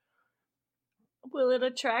 Will it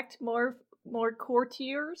attract more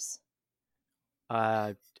courtiers?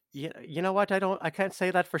 You know what? I can't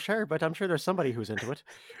say that for sure, but I'm sure there's somebody who's into it.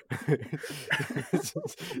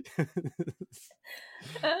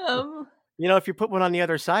 if you put one on the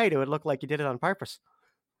other side, it would look like you did it on purpose.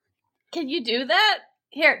 Can you do that?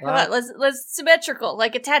 Here, come on. Let's symmetrical,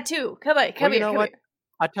 like a tattoo. Come on, come here. Here.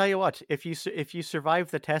 I'll tell you what. If you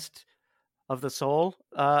survive the test of the soul,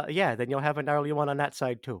 then you'll have a gnarly one on that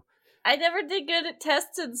side too. I never did good at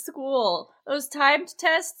tests in school. Those timed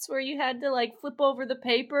tests where you had to like flip over the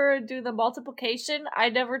paper and do the multiplication.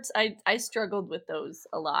 I struggled with those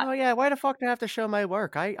a lot. Oh yeah, why the fuck do I have to show my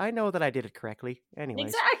work? I know that I did it correctly. Anyways.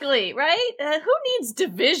 Exactly, right? Who needs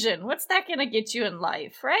division? What's that gonna get you in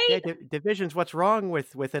life, right? Yeah, division's what's wrong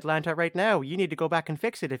with Atlanta right now. You need to go back and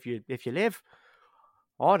fix it if you live.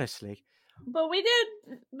 Honestly.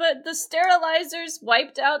 But the sterilizers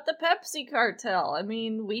wiped out the Pepsi cartel. I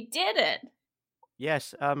mean, we did it.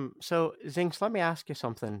 Yes. So Zinx, let me ask you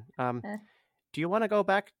something. Do you want to go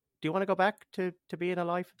back? Do you want to go back to being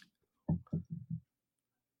alive?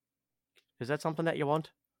 Is that something that you want?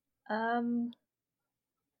 Or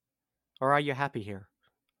are you happy here?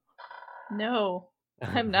 No,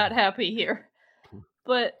 I'm not happy here.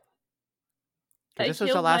 But this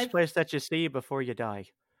is the last place that you see before you die.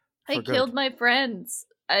 I killed my friends.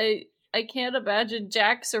 I can't imagine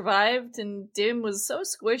Jack survived and Dim was so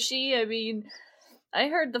squishy. I mean, I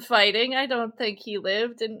heard the fighting. I don't think he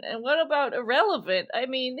lived. And what about Irrelevant? I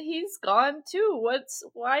mean, he's gone too. What's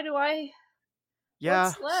left?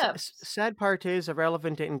 Sad part is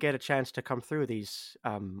Irrelevant didn't get a chance to come through these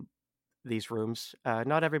rooms.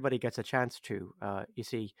 Not everybody gets a chance to. You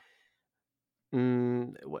see,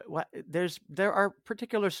 there are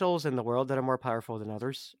particular souls in the world that are more powerful than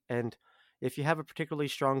others, and if you have a particularly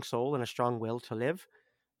strong soul and a strong will to live,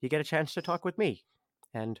 you get a chance to talk with me.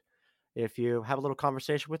 And if you have a little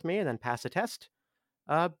conversation with me and then pass a test,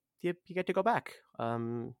 you get to go back.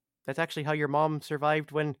 That's actually how your mom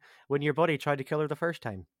survived when your buddy tried to kill her the first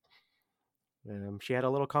time. She had a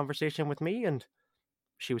little conversation with me, and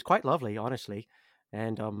she was quite lovely, honestly,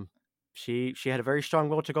 and she had a very strong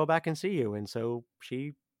will to go back and see you, and so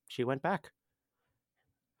she went back.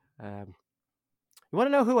 You want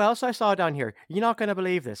to know who else I saw down here? You're not going to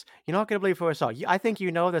believe this. You're not going to believe who I saw. I think you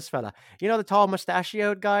know this fella. You know the tall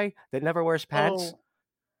mustachioed guy that never wears pants? Oh.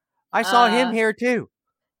 I saw him here too.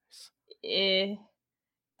 Yeah.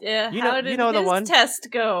 How did his test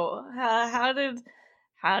go? How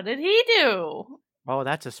did he do? Oh,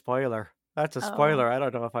 that's a spoiler. That's a spoiler. I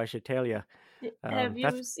don't know if I should tell you. Have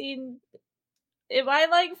you seen? Am I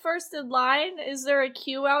like first in line? Is there a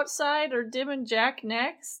queue outside, or Dim and Jack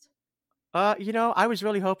next? I was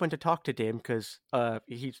really hoping to talk to Dim because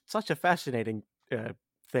he's such a fascinating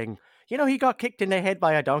thing. He got kicked in the head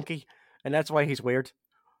by a donkey, and that's why he's weird.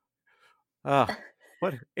 What?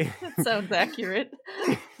 That sounds accurate.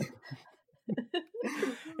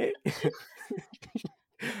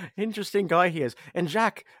 Interesting guy he is. And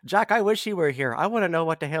Jack, I wish he were here. I want to know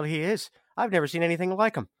what the hell he is. I've never seen anything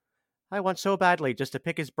like him. I want so badly just to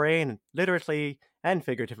pick his brain, literally and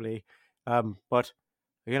figuratively. But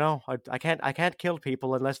I can't kill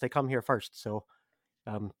people unless they come here first. So,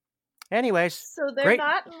 anyways. So they're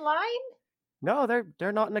not in line? No,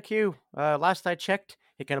 they're not in the queue. Last I checked,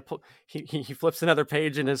 he kind of he flips another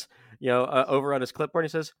page in his over on his clipboard. And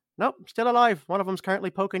he says, "Nope, still alive. One of them's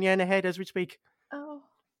currently poking you in the head as we speak." Oh.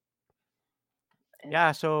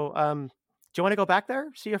 Yeah. So, do you want to go back there,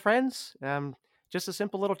 see your friends? Just a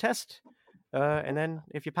simple little test, and then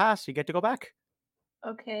if you pass, you get to go back.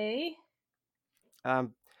 Okay.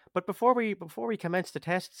 But before we commence the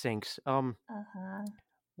test, Sinks,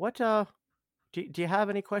 what do you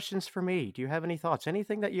have any questions for me? Do you have any thoughts?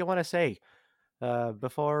 Anything that you want to say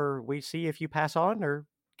before we see if you pass on or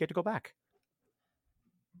get to go back?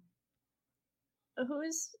 Who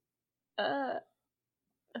is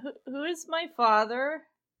my father?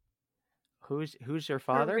 Who's your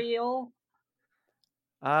father? For real?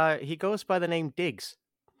 He goes by the name Diggs.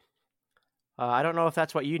 I don't know if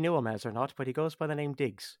that's what you knew him as or not, but he goes by the name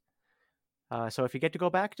Diggs. So if you get to go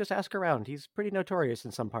back, just ask around. He's pretty notorious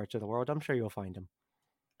in some parts of the world. I'm sure you'll find him.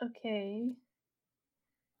 Okay.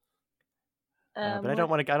 But I don't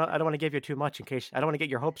want to give you too much in case I don't want to get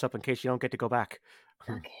your hopes up in case you don't get to go back.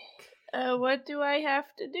 Okay. What do I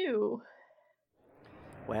have to do?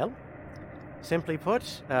 Well, simply put,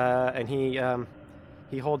 and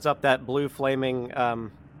he holds up that blue flaming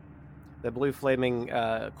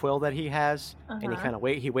quill that he has, and he kind of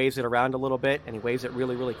waves it around a little bit, and he waves it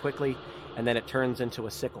really, really quickly, and then it turns into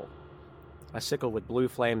a sickle with blue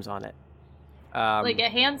flames on it. Like a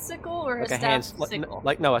hand sickle or like a staff sickle?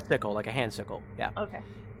 A sickle, like a hand sickle. Yeah. Okay.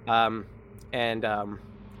 And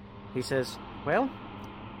he says, "Well,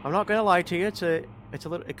 I'm not gonna lie to you.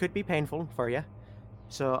 It could be painful for you.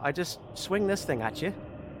 So I just swing this thing at you,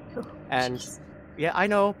 and Yeah, I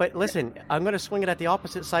know, but listen, I'm going to swing it at the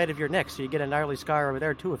opposite side of your neck, so you get a gnarly scar over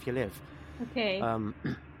there too if you live. Okay.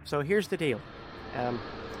 So here's the deal.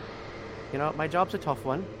 My job's a tough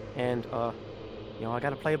one, and I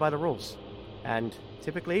got to play by the rules. And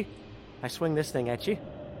typically, I swing this thing at you.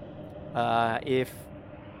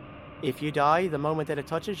 If you die the moment that it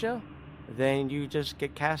touches you, then you just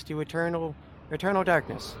get cast to eternal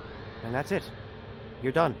darkness, and that's it.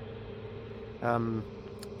 You're done.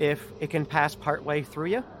 If it can pass part way through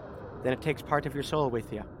you, then it takes part of your soul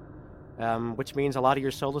with you, which means a lot of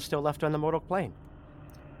your soul is still left on the mortal plane.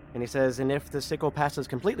 And he says, and if the sickle passes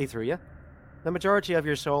completely through you, the majority of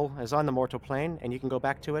your soul is on the mortal plane, and you can go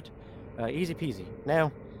back to it easy peasy.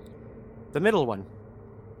 Now, the middle one.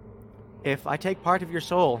 If I take part of your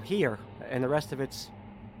soul here, and the rest of it's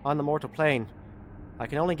on the mortal plane, I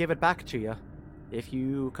can only give it back to you if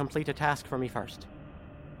you complete a task for me first.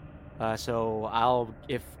 So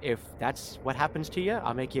if that's what happens to you,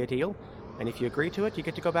 I'll make you a deal, and if you agree to it, you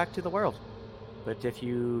get to go back to the world. But if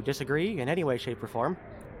you disagree in any way, shape, or form,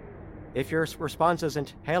 if your response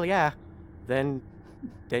isn't hell yeah, then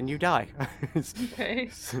you die. Okay.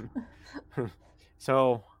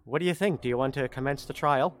 So, what do you think? Do you want to commence the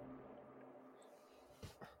trial?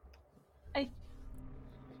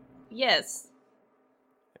 Yes.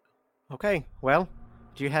 Okay. Well,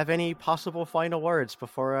 do you have any possible final words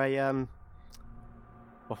before I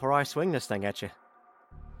swing this thing at you?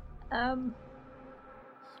 How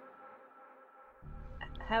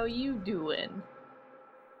you doing?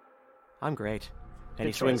 I'm great. And Good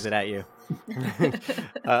he swings choice. it at you.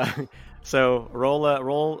 So roll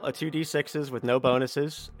a 2d6s with no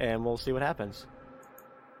bonuses, and we'll see what happens.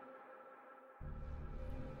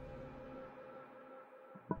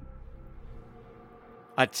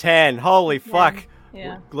 A 10. Holy fuck!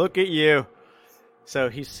 Yeah. Look at you. So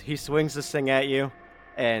he swings this thing at you,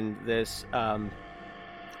 and this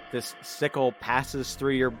sickle passes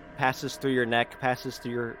through your neck, passes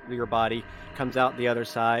through your body, comes out the other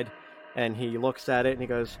side, and he looks at it and he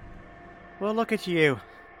goes, "Well, look at you.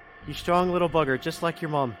 You strong little bugger, just like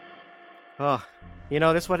your mom. Oh,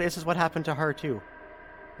 this is what happened to her too,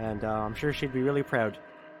 and I'm sure she'd be really proud.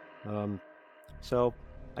 So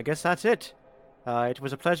I guess that's it. It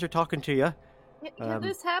was a pleasure talking to you. Can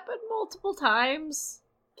this happen multiple times?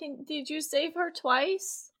 Did you save her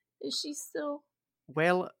twice? Is she still...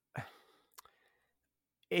 Well,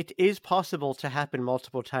 it is possible to happen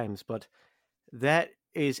multiple times, but that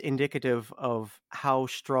is indicative of how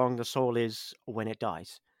strong the soul is when it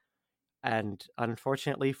dies. And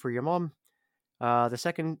unfortunately for your mom, the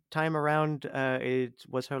second time around, it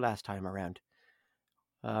was her last time around.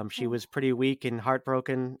 She was pretty weak and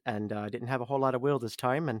heartbroken, and didn't have a whole lot of will this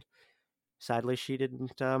time. And sadly, she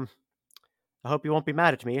didn't. I hope you won't be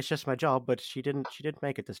mad at me. It's just my job, but she didn't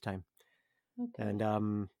make it this time. Okay.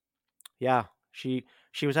 And yeah, she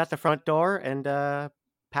was at the front door and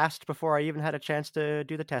passed before I even had a chance to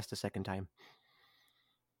do the test a second time.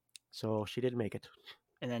 So she didn't make it.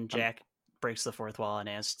 And then Jack breaks the fourth wall and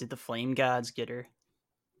asks, "Did the flame gods get her?"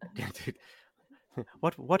 Dude,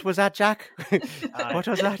 what was that, Jack? What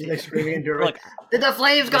was that? He's like screaming into her. Look, Did the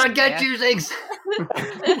flames gonna get you, Ziggs?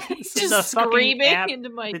 He's Did the just fucking screaming app- into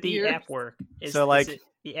my Did the ear. app work? So, like-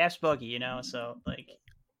 the app's buggy, so like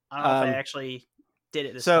I don't know if I actually did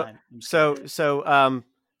it this so- time. So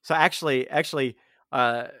actually,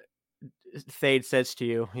 Thade says to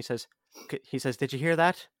you, he says, "Did you hear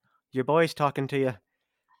that? Your boy's talking to you."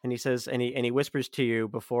 And he says, and he whispers to you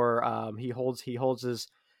before he holds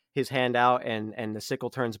his hand out, and the sickle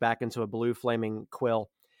turns back into a blue flaming quill,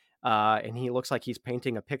 and he looks like he's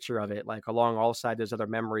painting a picture of it, like along all sides there's other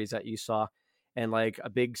memories that you saw, and like a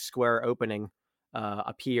big square opening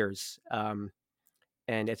appears, and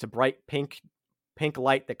it's a bright pink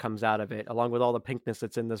light that comes out of it, along with all the pinkness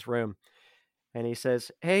that's in this room. And he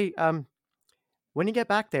says, "Hey, when you get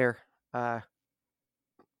back there,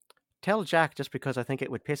 tell Jack, just because I think it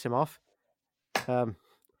would piss him off.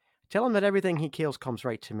 Tell him that everything he kills comes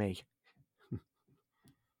right to me."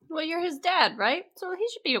 Well, you're his dad, right? So he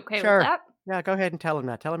should be okay Sure. with that. Yeah, go ahead and tell him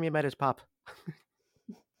that. Tell him you met his pop.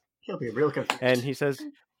 He'll be real confused. And he says,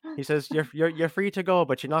 you're free to go,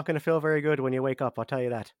 but you're not going to feel very good when you wake up. I'll tell you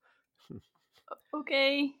that.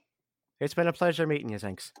 Okay. It's been a pleasure meeting you.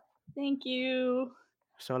 Thanks. Thank you.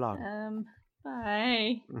 So long.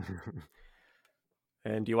 Bye.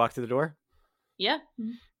 And you walk through the door. Yeah.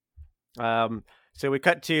 So we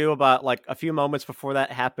cut to about like a few moments before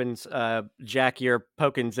that happens. Jack, you're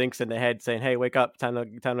poking Zinx in the head, saying, "Hey, wake up! Time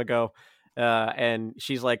to go." And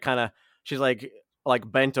she's like,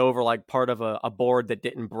 bent over, like part of a board that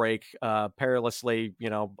didn't break, perilously,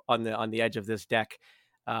 on the edge of this deck.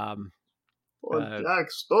 Oh,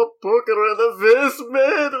 Jack, stop poking her in the face,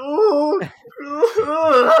 man! Oh.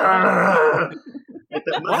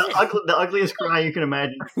 Like the ugliest cry you can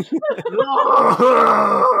imagine.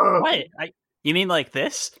 What? You mean like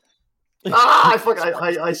this?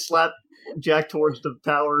 I slap Jack towards the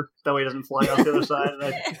tower. That way he doesn't fly off the other side.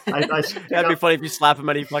 And That'd be funny if you slap him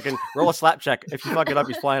and he fucking roll a slap check. If you fuck it up,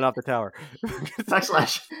 he's flying off the tower.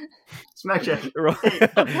 Backslash. Smack check.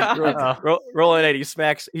 roll an 8. He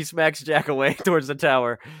smacks Jack away towards the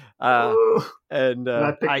tower. And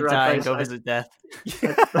I die and go visit death.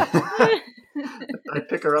 I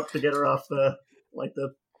pick her up to get her off the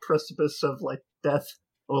precipice of death,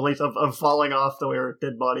 or at least of falling off, though her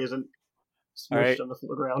dead body isn't smushed on the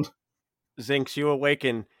ground. Zinx, you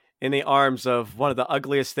awaken in the arms of one of the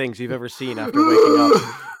ugliest things you've ever seen after waking up.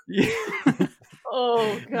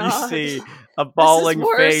 Oh god! You see a bawling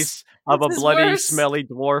face of a bloody, smelly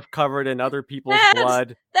dwarf covered in other people's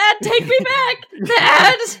blood. Dad, take me back,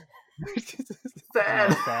 Dad.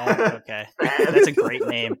 Thad. Okay, that's a great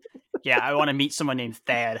name. Yeah, I want to meet someone named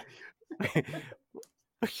Thad.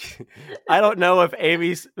 I don't know if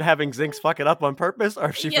Amy's having Zinx fuck it up on purpose or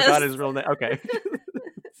if she forgot his real name. Okay.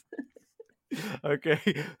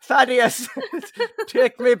 Okay. Thaddeus!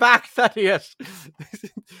 Take me back, Thaddeus!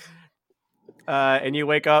 And you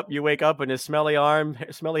wake up in his smelly,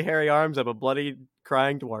 hairy arms of a bloody,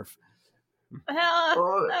 crying dwarf.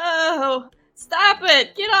 Oh, stop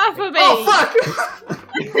it! Get off of me! Oh, fuck!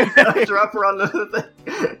 I drop her on the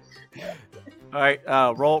thing. Alright,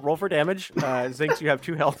 roll for damage. Zinx, you have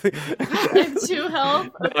 2 health. I have 2 health?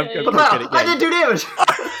 Okay. I didn't do damage!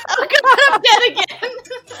 Oh god, I'm dead again!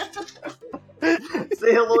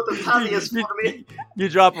 Say hello to Thaddeus for me. You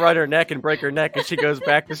drop her on her neck and break her neck, and she goes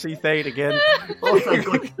back to see Thade again. Oh, thank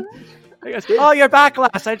God. Oh, you're back,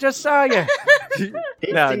 lass. I just saw you.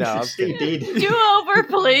 No, I'm kidding. Do over,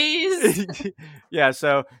 please. Yeah,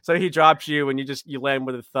 so he drops you, and you land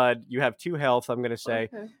with a thud. You have 2 health, I'm gonna say.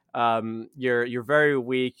 Okay. You're very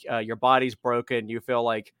weak. Your body's broken. You feel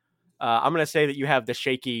like I'm gonna say that you have the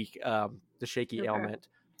shaky ailment.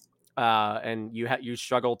 And you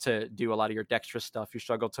struggle to do a lot of your dexterous stuff. You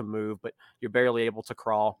struggle to move, but you're barely able to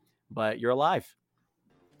crawl. But you're alive.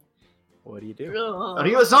 What do you do? Are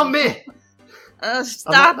you a zombie?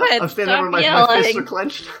 Stop it! I'm standing there with my fists are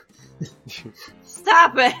clenched.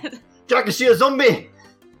 Stop it! Jack, is she a zombie?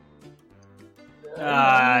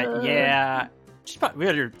 Yeah. We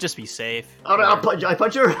better just be safe. I punch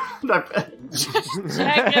her. Jack,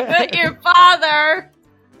 I met your father.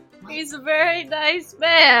 He's a very nice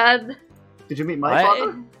man. Did you meet my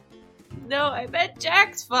father? No, I met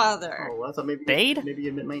Jack's father. Oh, I thought maybe Thade? Maybe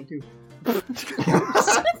you met mine too.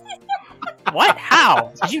 What?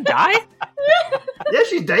 How? Did you die? Yeah,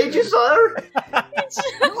 she died. You saw her.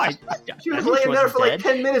 Oh my God. She was laying there for like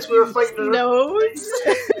 10 minutes. We were fighting her. Nose.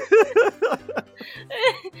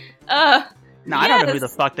 No, I don't know who the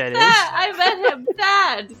fuck that is. I met him,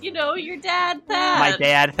 Thad. You know, your dad, Thad. My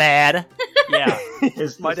dad, Thad. Yeah.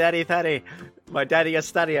 My daddy, Thaddy. My daddy,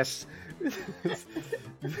 Thaddeus.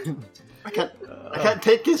 I can't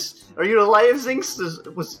take this. Are you alive, Zinx?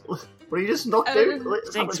 Were you just knocked out?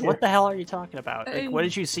 Zinx, what the hell are you talking about? Like, what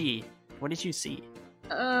did you see? It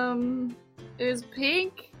was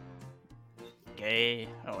pink. Gay.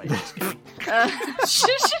 Oh wait, just kidding.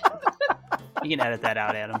 You can edit that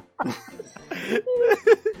out, Adam.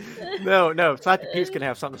 No. Flat Pete's gonna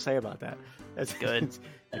have something to say about that. That's good.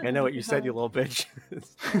 Like, I know what you said, you little bitch.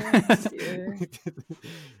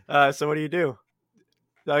 So what do you do?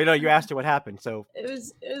 No, you asked her what happened. So it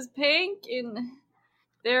was pink, and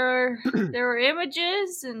there were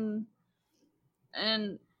images, and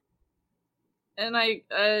I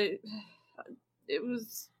it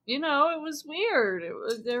was, it was weird.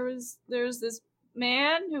 There's this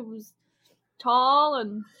man who was tall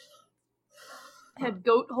and had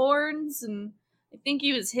goat horns, and I think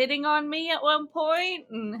he was hitting on me at one point,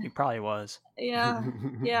 and He probably was.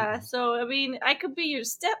 yeah. So I mean, I could be your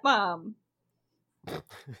stepmom.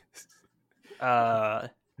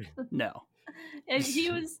 No. And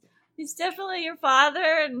he's definitely your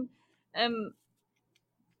father, and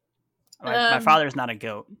My father's not a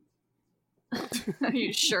goat. are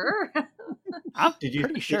you sure? I'm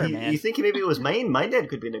pretty sure, man. You think maybe it was mine? My dad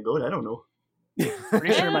could be a goat. I don't know.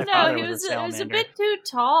 Pretty sure my father was a salamander. He was a bit too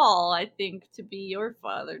tall, I think, to be your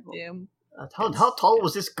father, Tim. How tall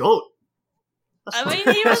was this goat? I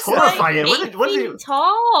mean, he was horrifying. like 8 feet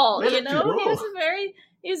tall.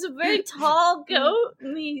 He was a very tall goat,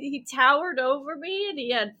 and he towered over me, and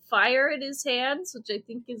he had fire in his hands, which I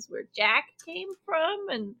think is where Jack came from.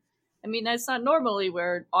 And I mean, that's not normally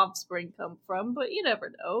where offspring come from, but you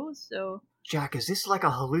never know. So Jack, is this like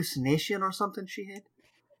a hallucination or something she had?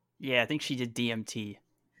 Yeah, I think she did DMT.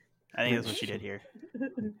 I think that's what she did here.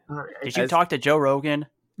 Did you As- talk to Joe Rogan?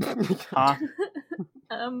 Huh?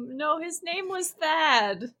 No, his name was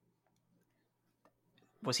Thad.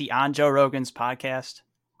 Was he on Joe Rogan's podcast?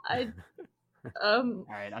 All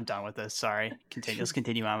right, I'm done with this. Sorry. Let's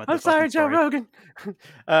continue on with I'm the sorry, fucking story. Joe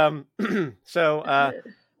Rogan. So,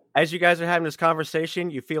 as you guys are having this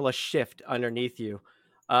conversation, you feel a shift underneath you.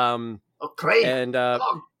 Craig! And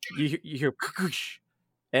you hear,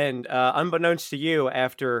 and unbeknownst to you,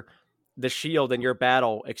 after the shield in your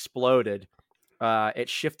battle exploded, it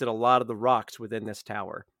shifted a lot of the rocks within this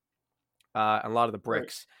tower, a lot of the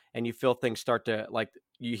bricks, and you feel things start to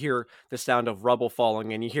you hear the sound of rubble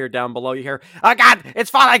falling, and you hear down below, you hear, "Oh God,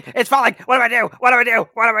 it's falling! It's falling! What do I do? What do I do?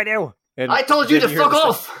 What do I do?" And I told you to fuck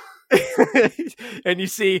off! And you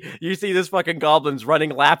see this fucking goblins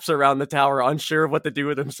running laps around the tower, unsure of what to do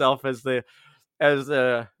with himself as the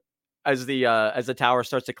tower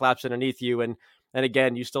starts to collapse underneath you, and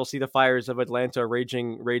again you still see the fires of Atlanta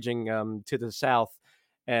raging to the south,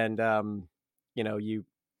 and you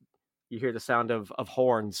hear the sound of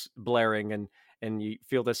horns blaring, and you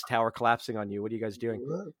feel this tower collapsing on you. What are you guys doing?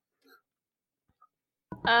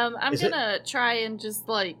 I'm gonna try and just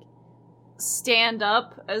stand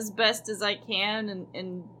up as best as I can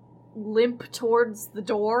and limp towards the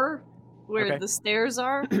door where the stairs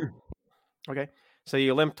are. Okay, so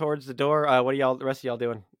you limp towards the door. What are the rest of y'all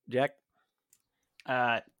doing? Jack?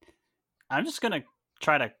 I'm just gonna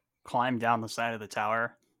try to climb down the side of the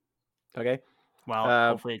tower. Okay. Well,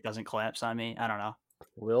 hopefully it doesn't collapse on me. I don't know.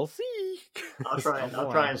 We'll see. I'll try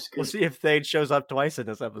and scoop. We'll see if Thade shows up twice in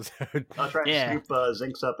this episode. I'll try and scoop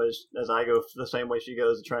Zinx up as I go the same way she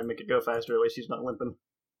goes to try and make it go faster. At least she's not limping.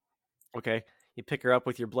 Okay, you pick her up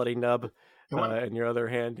with your bloody nub in your other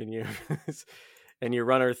hand, and you and you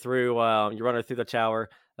run her through. You run her through the tower.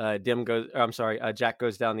 Jack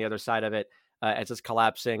goes down the other side of it as it's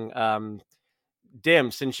collapsing.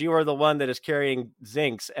 Dim, since you are the one that is carrying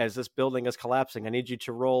Zinx as this building is collapsing, I need you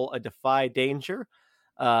to roll a defy danger.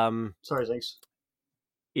 Sorry, Zinx.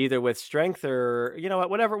 Either with strength or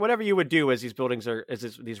whatever you would do as these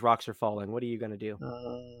rocks are falling. What are you going to do?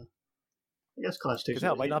 I guess Constitution. Because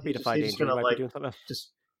that might not be defy danger. You might be doing something else.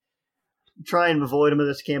 Just try and avoid him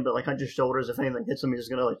as he can, but hunch his shoulders. If anything hits him, he's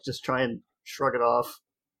just gonna just try and shrug it off.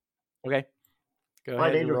 Okay. Go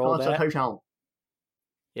ahead and roll that.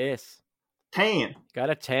 Yes. 10. Got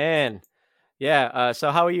a 10. Yeah.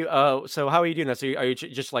 So how are you? So how are you doing this? Are you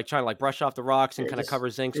just trying to brush off the rocks and kind of cover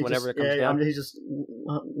Zinx whenever it comes down? He's just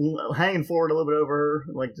hanging forward a little bit over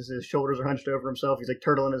her, his shoulders are hunched over himself. He's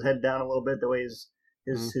turtling his head down a little bit, the way his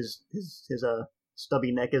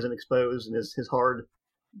stubby neck isn't exposed, and his hard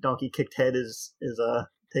donkey kicked head is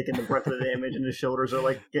taking the brunt of the damage, and his shoulders are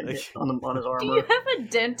getting hit on his armor. Do you have a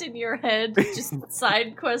dent in your head? Just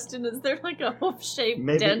side question: is there a hoof-shaped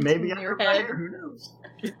dent in your head? Who knows?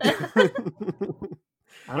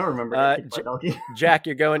 I don't remember. Jack,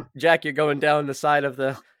 you're going down the side of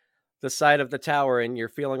the tower, and you're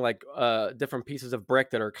feeling different pieces of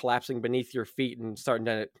brick that are collapsing beneath your feet and starting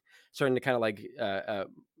to kind of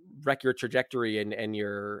wreck your trajectory and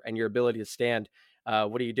your ability to stand.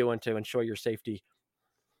 What are you doing to ensure your safety?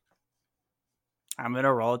 I'm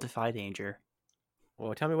gonna roll Defy Danger.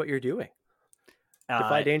 Well, tell me what you're doing.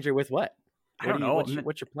 Defy danger with what? I don't know.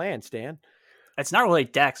 What's your plan, Stan? It's not really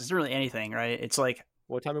Dex. It's not really anything, right? It's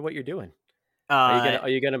well, tell me what you're doing. Are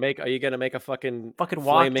you gonna make a fucking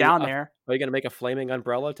walk down there? Are you gonna make a flaming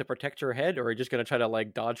umbrella to protect your head, or are you just gonna try to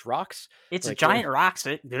dodge rocks? It's giant rocks.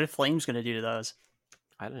 What are flames gonna do to those?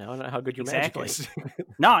 I don't know how good your magic is.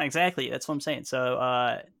 No, exactly. That's what I'm saying. So,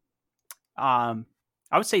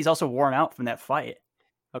 I would say he's also worn out from that fight.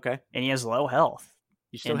 Okay, and he has low health.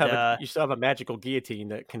 You still have a magical guillotine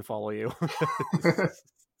that can follow you.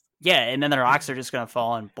 Yeah, and then the rocks are just gonna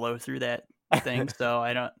fall and blow through that thing. So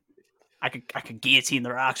I could guillotine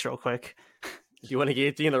the rocks real quick. Do you want to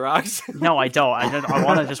guillotine the rocks? No, I don't. I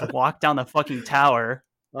want to just walk down the fucking tower.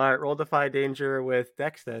 All right, roll Defy Danger with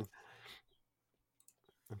Dex then.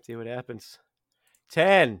 Let's see what happens.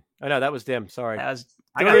 10. Oh no, that was Dim. Sorry. I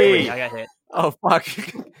got 3. I got hit. Oh fuck.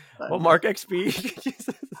 Well, mark XP.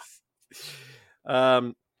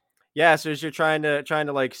 Yeah. So as you're trying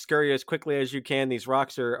to scurry as quickly as you can, these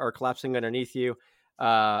rocks are collapsing underneath you,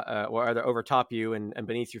 or either over top you and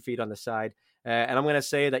beneath your feet on the side. And I'm gonna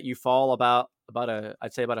say that you fall about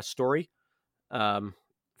a story, from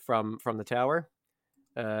the tower,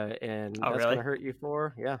 and that's gonna hurt you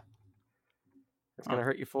for It's going to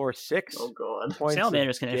hurt you for 6. Oh, God.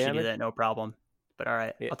 Salamander's can actually do that, no problem. But all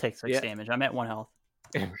right, I'll take 6 damage. I'm at 1 health.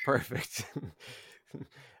 Perfect.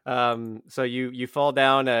 So you fall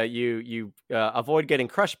down. You avoid getting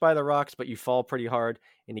crushed by the rocks, but you fall pretty hard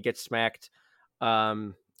and you get smacked.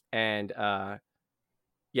 And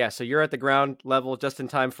yeah, so you're at the ground level just in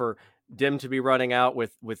time for Dim to be running out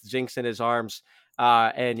with Jinx in his arms.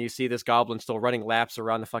 And you see this goblin still running laps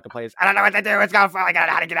around the fucking place. I don't know what to do. It's going for. I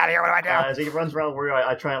got to get out of here. What do I do? As he runs around where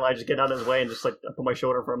I try and just get out of his way and just like put my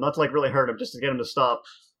shoulder for him, not to like really hurt him, just to get him to stop.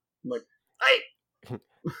 I'm like, hey.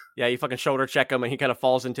 Yeah, you fucking shoulder check him, and he kind of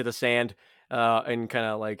falls into the sand, and kind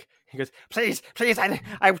of like he goes, "Please,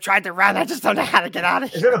 I tried to run. I just don't know how to get out of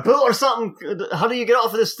here." Is there a boat or something? How do you get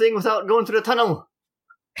off of this thing without going through the tunnel?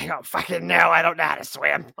 I don't fucking know. I don't know how to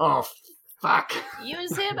swim. Oh, fuck.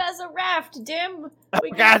 Use him as a raft, Dim.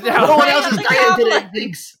 We God, can no. No one else is the dying today, goblin.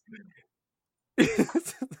 thanks.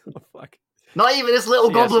 Oh, fuck. Not even this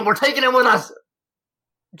little Yes. goblin. We're taking him with us. Oh,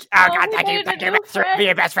 Oh, God, we thank you, made a new master. friend. Be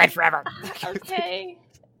your best friend forever. Okay.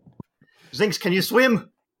 Zinx, can you swim?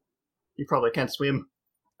 You probably can't swim.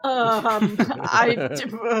 All All right,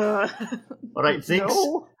 Zinx.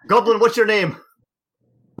 No. Goblin, what's your name?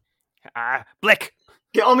 Blick.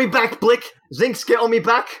 Get on me back, Blick. Zinx, get on me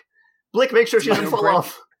back. Blick, make sure she doesn't No, fall Brick.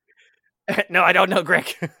 off. No, I don't know,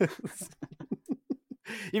 Greg.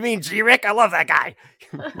 You mean G-Rick? I love that guy.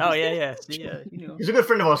 Oh yeah. You know. He's a good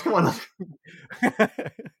friend of ours. Come on.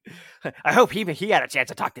 I hope he had a chance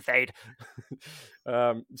to talk to Thade.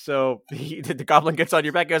 So the goblin gets on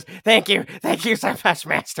your back, and goes, thank you so much,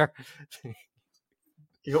 master.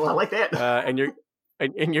 You go, I like that.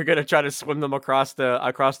 And you're gonna try to swim them across the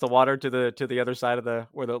water to the other side of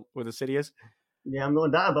where the city is. Yeah, I'm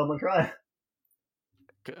going to die, but I'm going to try.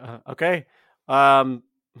 Okay.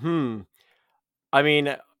 I mean,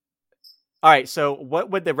 all right. So, what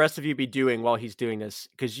would the rest of you be doing while he's doing this?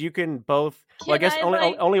 Because you can both. Well, I Can guess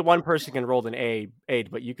I, only one person can roll an aid,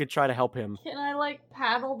 but you could try to help him. Can I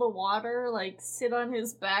paddle the water, sit on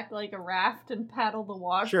his back like a raft and paddle the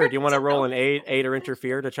water? Sure. Do you want to roll help? an aid or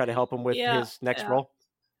interfere to try to help him with Yeah, his next yeah, roll?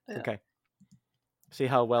 yeah. Okay. See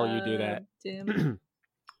how well you do that. Dim.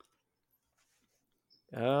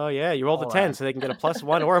 Oh yeah, you rolled a Hold 10, on. so they can get a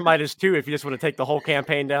 +1 or a -2 if you just want to take the whole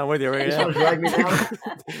campaign down with you right You just now. want to drag me down?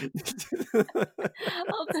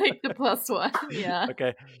 I'll take the +1. Yeah.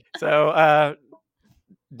 Okay. So,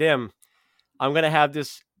 Dim, I'm gonna have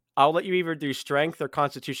this. I'll let you either do strength or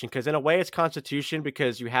constitution, because in a way it's constitution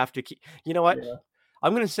because you have to keep. You know what? Yeah.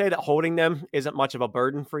 I'm gonna say that holding them isn't much of a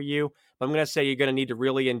burden for you, but I'm gonna say you're gonna need to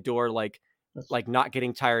really endure like not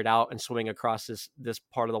getting tired out and swimming across this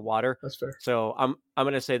part of the water. That's fair. So I'm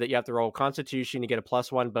gonna say that you have to roll constitution. You get a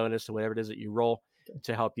 +1 bonus to whatever it is that you roll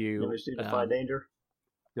to help you You just do defy danger.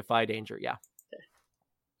 defy danger. Yeah.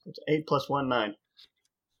 It's 8 + 1, 9.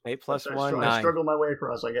 8 + I 1, I 9. struggle my way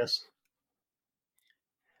across, I guess.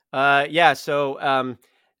 Yeah. So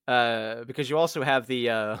because you also have the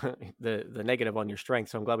the negative on your strength,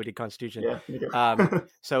 so I'm glad we did constitution. Yeah, me too.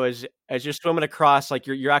 So as you're swimming across, like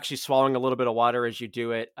you're actually swallowing a little bit of water as you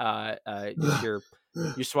do it. You're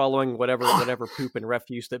swallowing whatever poop and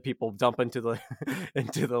refuse that people dump into the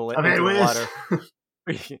into the water.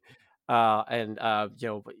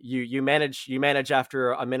 You manage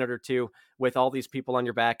after a minute or two with all these people on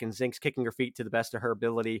your back and Zinx kicking her feet to the best of her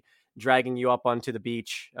ability, dragging you up onto the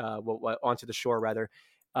beach, onto the shore rather.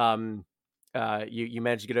 You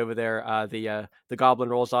manage to get over there. The goblin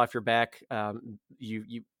rolls off your back.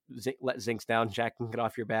 You let Zinx down. Jack can get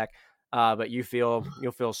off your back. But you'll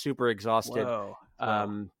feel super exhausted. Whoa.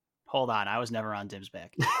 Hold on, I was never on Dim's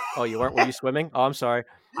back. Oh, you weren't? Were you swimming? Oh, I'm sorry.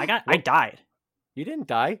 I died. You didn't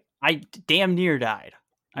die. I damn near died.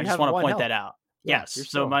 I You just have want to one point health. that out. Yeah, Yes. you're So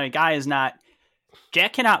still- my guy is not.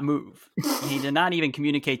 Jack cannot move. He did not even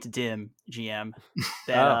communicate to Dim GM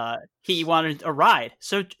that he wanted a ride.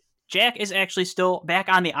 So Jack is actually still back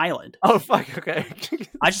on the island. Oh fuck. Okay.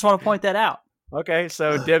 I just want to point that out. Okay.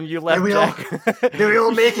 So Dim, you left we all- Jack. Did we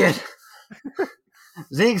all make it?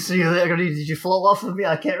 Zinx, did you fall off of me?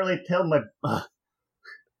 I can't really tell my...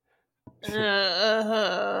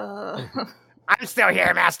 I'm still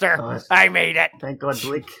here, Master. Oh, that's- I made it. Thank God,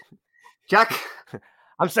 Blake. Jack?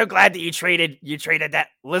 I'm so glad that you traded that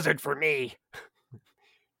lizard for me.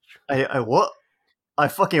 I what? I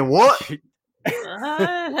fucking what?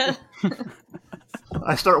 Uh,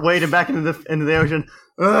 I start wading back into the ocean.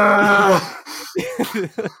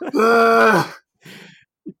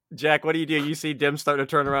 Jack, what do? You see Dim starting to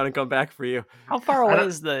turn around and come back for you. How far I away don't-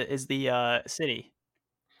 is the city?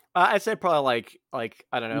 I'd say probably like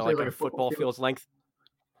I don't know, You say like like a a football football field? field's length.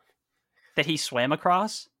 That he swam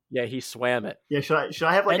across? Yeah, he swam it. Yeah, should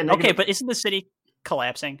I have like And- a negative... okay, but isn't the city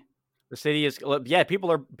collapsing? The city is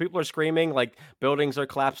people are screaming, like buildings are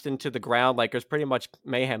collapsed into the ground, like there's pretty much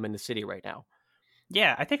mayhem in the city right now.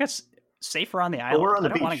 Yeah, I think it's safer on the But island. we're on the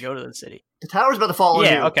I don't want to beach. go to the city. The tower's about to fall on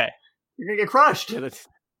you. Yeah, okay. You're gonna get crushed. Yeah,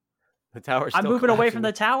 the tower's I'm still moving away collapsing. from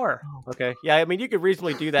the tower. Okay. Yeah, I mean, you could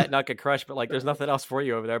reasonably do that and not get crushed, but like, there's nothing else for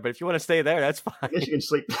you over there. But if you want to stay there, that's I fine. guess you can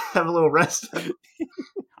sleep, have a little rest.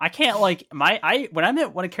 I can't like when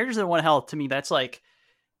a character's at 1 health, to me that's like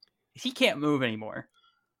he can't move anymore.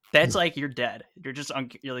 That's like you're dead. You're just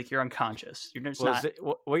you're unconscious. You're just not.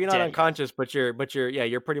 Well, you're not dead unconscious, but you're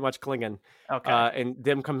you're pretty much clinging. Okay. And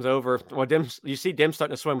Dim comes over. Well, you see Dim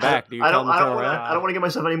starting to swim back. Do you I tell don't him to turn around? want to give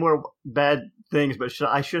myself any more bad things, but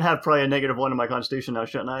I should have probably a -1 in my constitution now,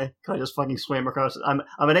 shouldn't I? I just fucking swam across. I'm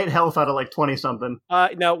an 8 health out of like 20 something.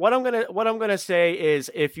 No, what I'm gonna say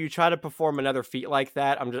is if you try to perform another feat like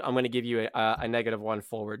that, I'm gonna give you a -1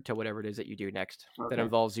 forward to whatever it is that you do next. Okay. That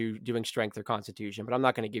involves you doing strength or constitution, but I'm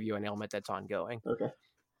not gonna give you an ailment that's ongoing. Okay.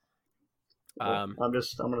 Um, I'm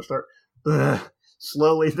gonna start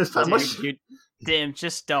slowly this time. Dim,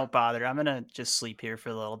 just don't bother. I'm gonna just sleep here for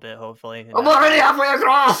a little bit, hopefully. I'm already halfway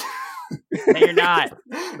across. No, you're not.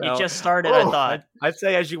 No. It just started. I thought. I'd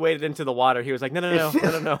say as you waded into the water, he was like, no.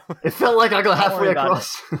 It felt like I got halfway worry about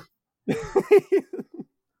across.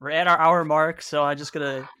 We're at our hour mark, so I'm just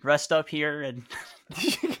gonna rest up here and.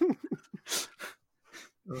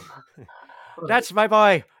 That's my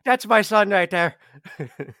boy. That's my son right there.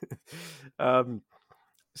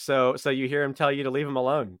 So you hear him tell you to leave him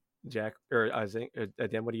alone, Jack, or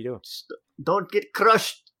Dim. What are you doing? Don't get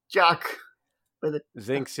crushed, Jack.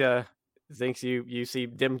 Zinx, you see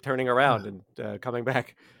Dim turning around and coming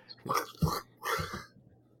back.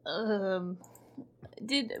 When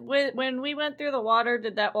we went through the water,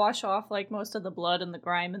 did that wash off like most of the blood and the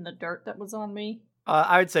grime and the dirt that was on me?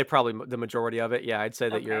 I would say probably the majority of it. Yeah, I'd say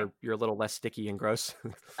that Okay. you're a little less sticky and gross.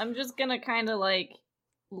 I'm just gonna kind of like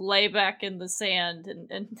lay back in the sand and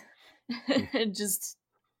and just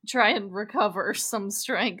try and recover some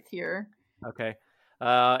strength here. Okay.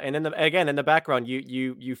 And in the background,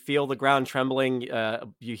 you feel the ground trembling.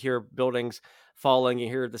 You hear buildings falling. You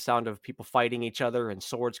hear the sound of people fighting each other and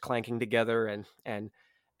swords clanking together, and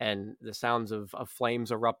the sounds of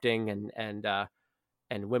flames erupting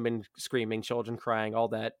and women screaming, children crying, all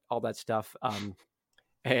that stuff.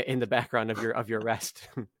 In the background of your rest.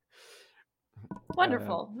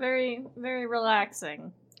 Wonderful, very very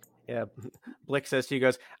relaxing. Yeah, Blick says to you,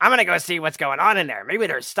 goes, I'm gonna go see what's going on in there. Maybe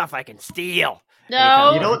there's stuff I can steal.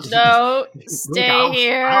 No, You don't- no, stay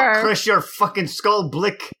here. I'll crush your fucking skull,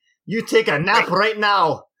 Blick. You take a nap right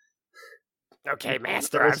now. Okay,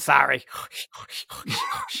 master, I'm sorry.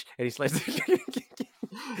 And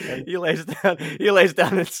he lays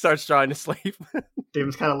down and starts trying to sleep.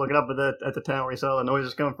 Damon's kind of looking up at the town where he saw the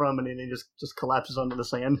noises coming from, and then he just collapses onto the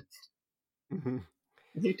sand. Mm-hmm.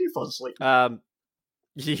 He too falls asleep.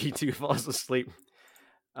 He too falls asleep.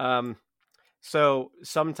 So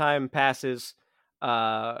some time passes.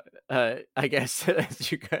 I guess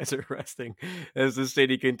as you guys are resting, as the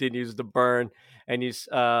city continues to burn, and you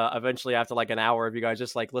eventually after like an hour of you guys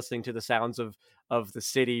just like listening to the sounds of the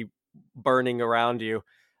city burning around you,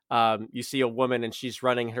 you see a woman and she's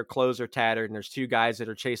running. Her clothes are tattered, and there's two guys that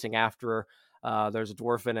are chasing after her. There's a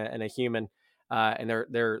dwarf and a human, and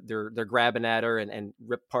they're grabbing at her and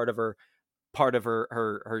rip part of her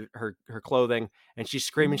clothing, and she's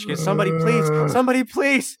screaming. She goes, somebody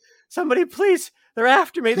please, they're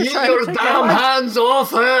after me. They're Get trying your to take damn my life." hands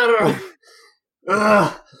off her!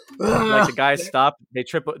 Like the guys stop.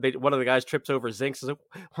 One of the guys trips over Zinx. Says,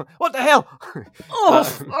 what the hell?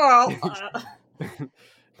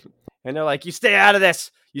 And they're like, you stay out of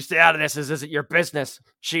this. This isn't your business.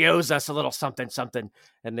 She owes us a little something.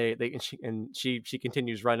 And she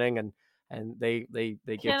continues running, and they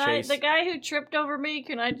get chased. The guy who tripped over me,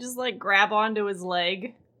 can I just like grab onto his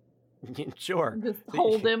leg? Sure. Just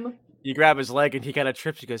hold him. You grab his leg and he kind of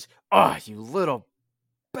trips. He goes, "Oh, you little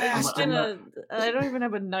I'm just bastard!" I don't even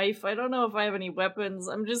have a knife. I don't know if I have any weapons.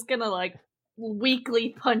 I'm just gonna like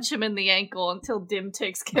weakly punch him in the ankle until Dim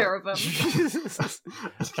takes care of him.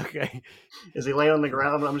 Okay. Is he laying on the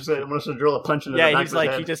ground? I'm just gonna drill a punch into the back He's of his like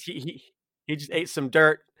head. he just ate some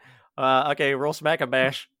dirt. Okay, roll smack and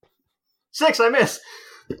bash. 6, I miss.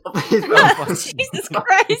 Jesus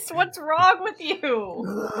Christ, what's wrong with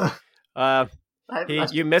you?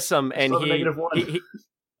 You miss him, and -1.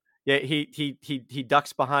 he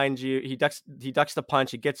ducks behind you. He ducks the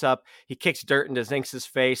punch. He gets up. He kicks dirt into Zinx's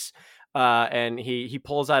face, and he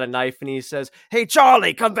pulls out a knife and he says, "Hey,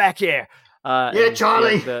 Charlie, come back here." Yeah,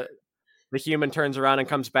 Charlie. The human turns around and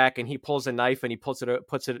comes back, and he pulls a knife and he puts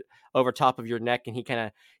it over top of your neck, and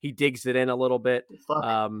he digs it in a little bit.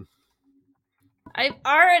 Fuck. I've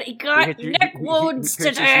already got neck wounds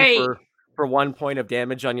today. for 1 point of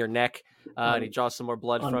damage on your neck, and he draws some more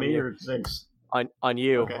blood on from me you. or Zinx? On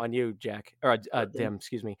you, Okay. on you, Jack, or Dim,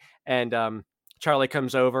 excuse me. And Charlie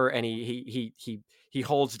comes over and he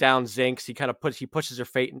holds down Zinx. He pushes her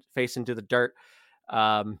face into the dirt,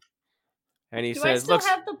 and he Do says, I still "Looks,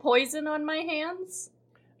 have the poison on my hands?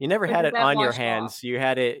 you never Or had did it that on your wash hands. off? You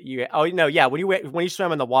had it. Oh no, yeah. When you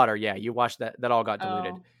swam in the water, yeah, you washed that. That all got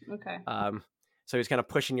diluted. Oh, okay. So he's kind of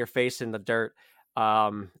pushing your face in the dirt,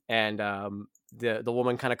 and the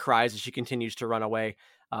woman kind of cries as she continues to run away.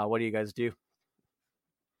 What do you guys do?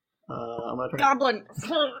 I'm gonna try Goblin!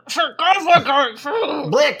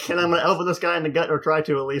 Blick, and I'm gonna elbow this guy in the gut, or try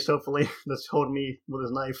to at least. Hopefully, that's holding me with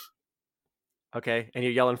his knife. Okay, and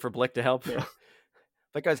you're yelling for Blick to help. Yeah.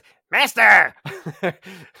 Blick goes, "Master,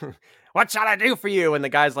 what shall I do for you?" And the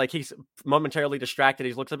guy's like, he's momentarily distracted.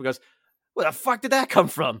 He looks up and goes, "Where the fuck did that come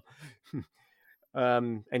from?"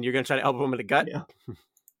 And you're gonna try to elbow him in the gut. Yeah.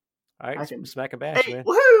 All right, smack a bash, Hey, man.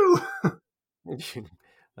 woohoo!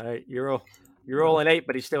 All right, you roll an 8,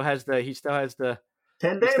 but he still has the 10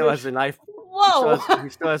 he damage. still has the knife. Whoa! He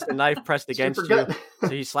still has the knife pressed against you. gut. So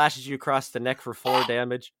he slashes you across the neck for 4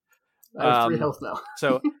 damage. I have 3 health now.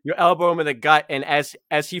 So you elbow him in the gut, and as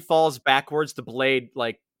he falls backwards, the blade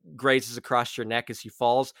like grazes across your neck as he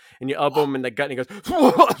falls, and you elbow him in the gut, and he goes,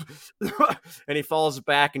 and he falls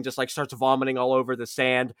back and just like starts vomiting all over the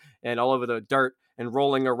sand and all over the dirt and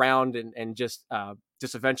rolling around and just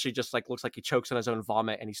eventually just like looks like he chokes on his own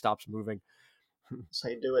vomit and he stops moving. That's how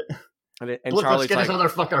you do it. And Look, Charlie's let's get like,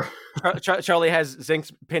 this motherfucker. Charlie has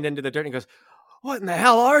Zinx pinned into the dirt, and he goes, "What in the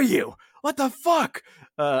hell are you? What the fuck?"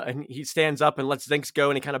 And he stands up and lets Zinx go,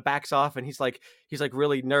 and he kind of backs off, and he's like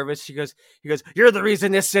really nervous. He goes, "You're the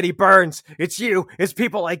reason this city burns. It's you. It's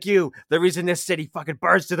people like you. The reason this city fucking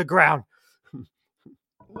burns to the ground."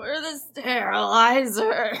 We're the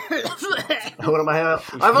sterilizer. What am I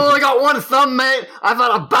having? I've only got one thumb, mate. I've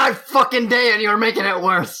had a bad fucking day, and you're making it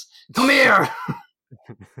worse. Come here.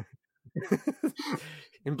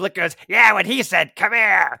 And Blick goes, "Yeah, what he said. Come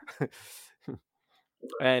here."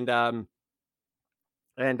 and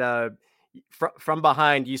from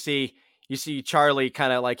behind, you see Charlie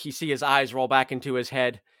kind of like, you see his eyes roll back into his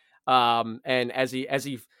head, and as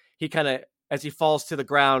he falls to the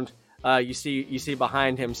ground, you see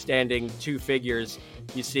behind him standing 2 figures.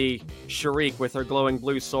 You see Sharik with her glowing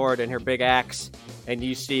blue sword and her big axe, and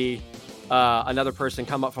you see another person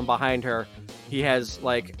come up from behind her. He has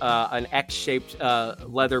like an X-shaped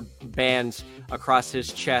leather bands across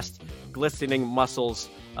his chest, glistening muscles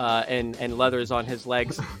and leathers on his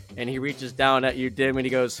legs, and he reaches down at you, Dim, and he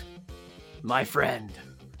goes, "My friend."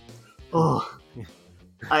 Oh,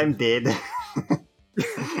 I'm dead.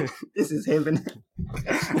 This is heaven.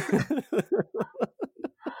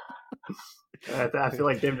 I feel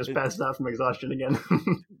like Dim just passed out from exhaustion again.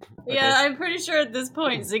 Yeah, I'm pretty sure at this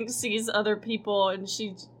point Zinc sees other people and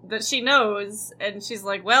she knows, and she's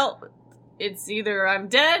like, "Well, it's either I'm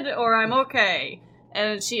dead or I'm okay,"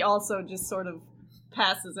 and she also just sort of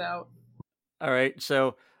passes out. All right,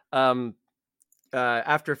 so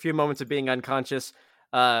after a few moments of being unconscious,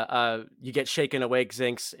 you get shaken awake,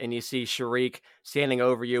 Zinx, and you see Sharik standing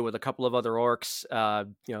over you with a couple of other orcs,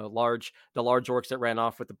 the large orcs that ran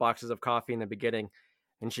off with the boxes of coffee in the beginning.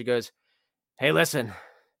 And she goes, "Hey, listen,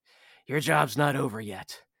 your job's not over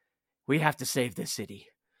yet. We have to save this city."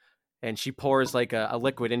 And she pours like a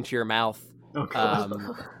liquid into your mouth.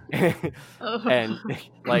 And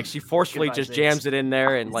like she forcefully Goodbye, just Zinx. jams it in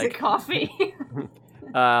there, and Is like it coffee?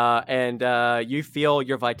 and you feel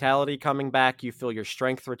your vitality coming back. You feel your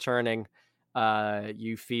strength returning.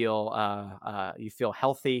 You feel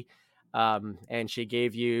healthy. And she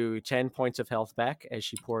gave you 10 points of health back as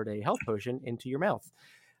she poured a health potion into your mouth.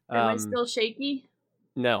 Am I still shaky?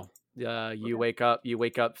 No. You wake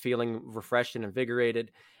up feeling refreshed and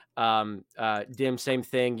invigorated. Dim, same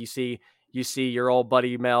thing. You see your old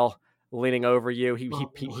buddy Mel leaning over you. He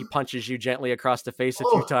punches you gently across the face a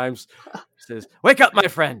few times. He says, "Wake up, my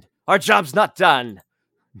friend. Our job's not done."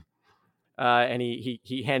 And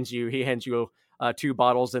he hands you 2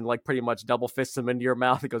 bottles and like pretty much double fists them into your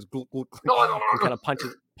mouth. He goes gluk, gluk, gluk, and kind of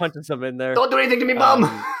punches them in there. Don't do anything to me, Mom.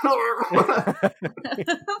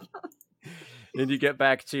 And you get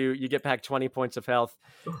back 20 points of health.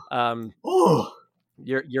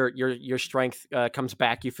 Your strength comes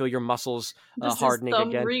back. You feel your muscles hardening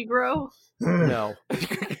again. Regrow? No.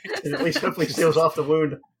 It at least hopefully seals off the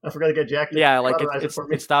wound. I forgot to get Jack. Yeah, like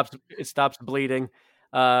it stops bleeding.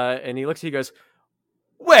 And he looks at you, goes,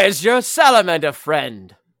 "Where's your salamander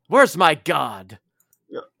friend? Where's my god?"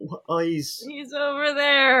 Oh, he's over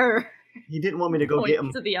there. He didn't want me to go get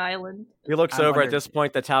him. To the island. He looks over. At this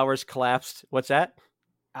point, the tower's collapsed. What's that?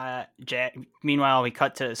 Jack. Meanwhile, we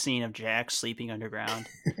cut to a scene of Jack sleeping underground.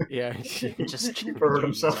 Yeah. Just Burned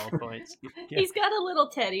himself. all points. He's got a little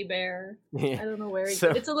teddy bear. Yeah. I don't know where So-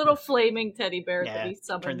 it's a little flaming teddy bear that Yeah, he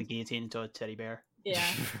summoned. turn the guillotine into a teddy bear. Yeah.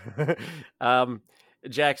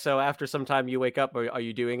 Jack, so after some time you wake up, are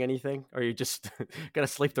you doing anything? Or are you just gonna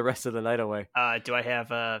sleep the rest of the night away? Do I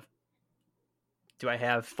have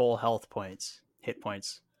full hit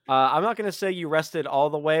points? I'm not gonna say you rested all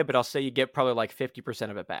the way, but I'll say you get probably like 50%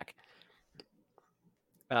 of it back.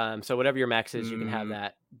 So whatever your max is, you can have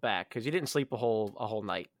that back because you didn't sleep a whole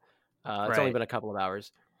night. It's only Right. been a couple of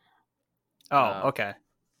hours. Oh, okay.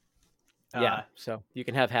 Yeah, so you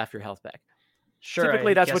can have half your health back. Sure.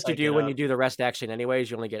 Typically, I that's guess what you I do get when up. you do the rest action. Anyways,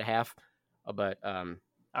 you only get half. But All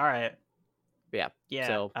right. yeah. Yeah.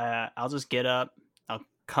 So I'll just get up. I'll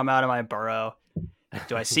come out of my burrow.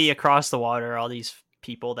 Do I see across the water all these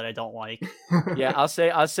people that I don't like? yeah, I'll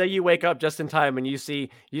say you wake up just in time and you see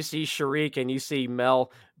Sharik and you see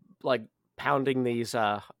Mel like pounding these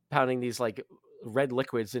like red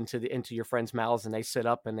liquids into your friends' mouths, and they sit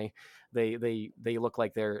up and they look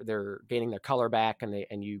like they're gaining their color back,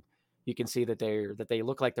 and you can see that they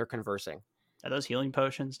look like they're conversing. Are those healing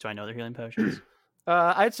potions? Do I know they're healing potions?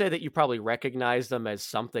 I'd say that you probably recognize them as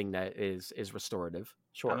something that is restorative.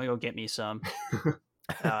 Sure. I'm gonna go get me some.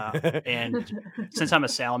 And since I'm a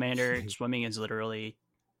salamander, swimming is literally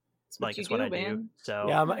it's what I do. man. So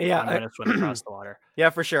Yeah, I'm gonna swim across the water. Yeah,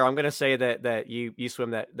 for sure. I'm gonna say that you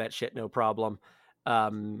swim that shit no problem.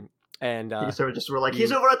 And He sort of just were like,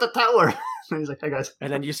 he's over at the tower. And he's like, hi guys.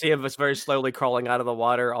 and then you see him just very slowly crawling out of the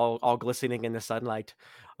water, all glistening in the sunlight.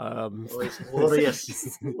 Oh, he's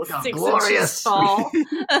glorious. Look how 6 glorious. inches tall.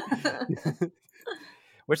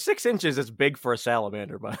 Which 6 inches is big for a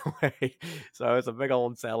salamander, by the way. So it's a big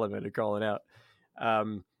old salamander crawling out.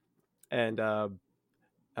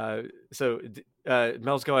 So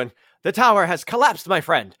Mel's going, the tower has collapsed, my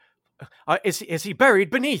friend. Is he buried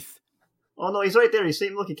beneath? Oh no, he's right there. You see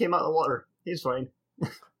him? Look, he came out of the water. He's fine.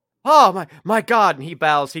 Oh my God! And he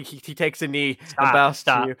bows. He takes a knee and bows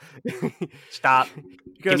stop. to you. Stop.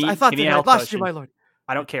 He goes, Give me- I thought give me that a I health lost you, potion. my lord.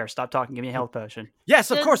 I don't care. Stop talking. Give me a health potion.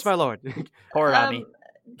 Yes, of Does- course, my lord. Pour it on me.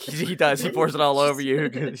 He does. He pours it all over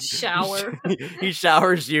you. Shower. He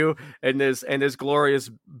showers you in this glorious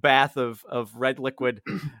bath of red liquid.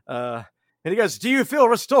 And he goes, "Do you feel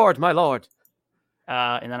restored, my lord?"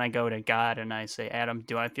 And then I go to God and I say, Adam,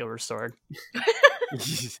 do I feel restored?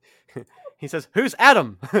 He says, "Who's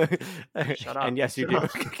Adam?" Shut up. And yes, you do.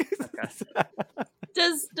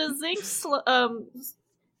 Does Zinc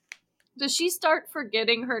does she start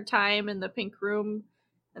forgetting her time in the pink room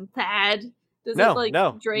and Thad? Does it like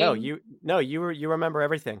drain? You remember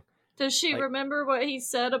everything. Does she like- remember what he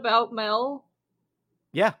said about Mel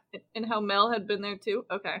Yeah, and how Mel had been there too?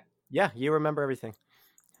 Okay. yeah, you remember everything.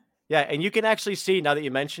 Yeah, and you can actually see, now that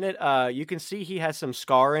you mention it, you can see he has some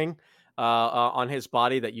scarring on his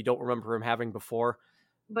body that you don't remember him having before.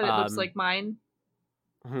 But it looks like mine.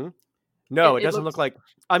 Mm-hmm. No, it It doesn't looks- look like.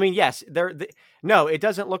 I mean, yes, no, it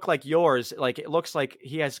doesn't look like yours. Like it looks like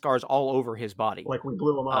he has scars all over his body. Like we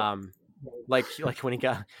blew him up. Like when he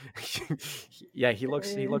got, yeah, he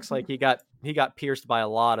looks like he got pierced by a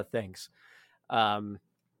lot of things.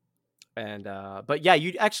 But yeah,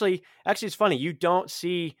 you actually it's funny. You don't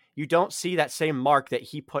see that same mark that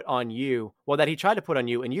he put on you. Well, that he tried to put on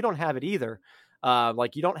you, and you don't have it either.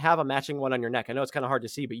 Like you don't have a matching one on your neck. I know it's kind of hard to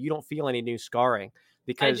see, but you don't feel any new scarring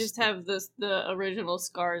because I just have the original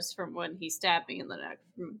scars from when he stabbed me in the neck.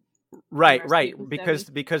 right,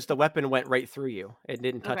 Steve because the weapon went right through you. It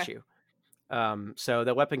didn't touch Okay. you. So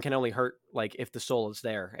the weapon can only hurt like if the soul is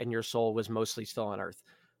there, and your soul was mostly still on Earth.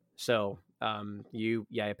 So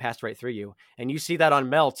it passed right through you, and you see that on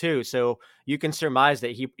Mel too. So you can surmise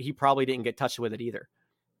that he probably didn't get touched with it either.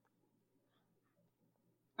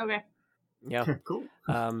 Okay. Yeah. Cool.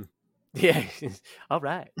 Yeah. All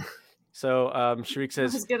right. So Sharik I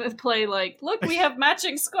was says, gonna play like, look, we have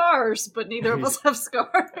matching scars, but neither of us have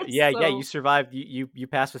scars. yeah, so- you survived. You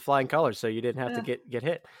passed with flying colors, so you didn't have to get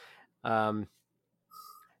hit.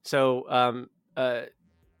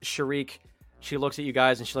 Sharik, she looks at you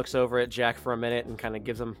guys and she looks over at Jack for a minute and kind of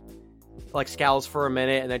gives him like scowls for a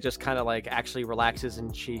minute, and then just kind of like actually relaxes,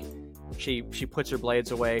 and she puts her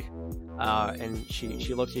blades away, and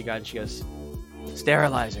she looks at you guys and she goes,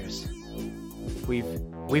 "Sterilizers.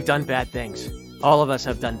 We've done bad things. All of us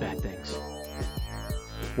have done bad things.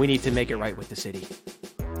 We need to make it right with the city."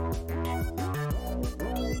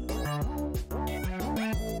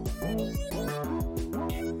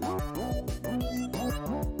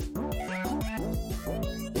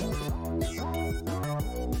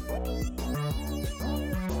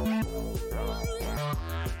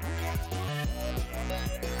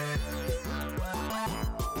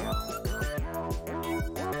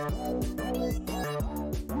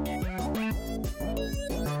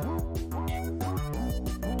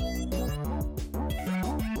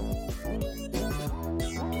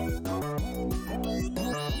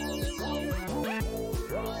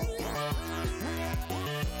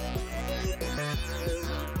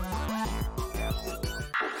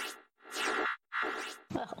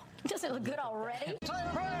 Doesn't it look good already? Tell your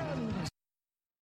friends!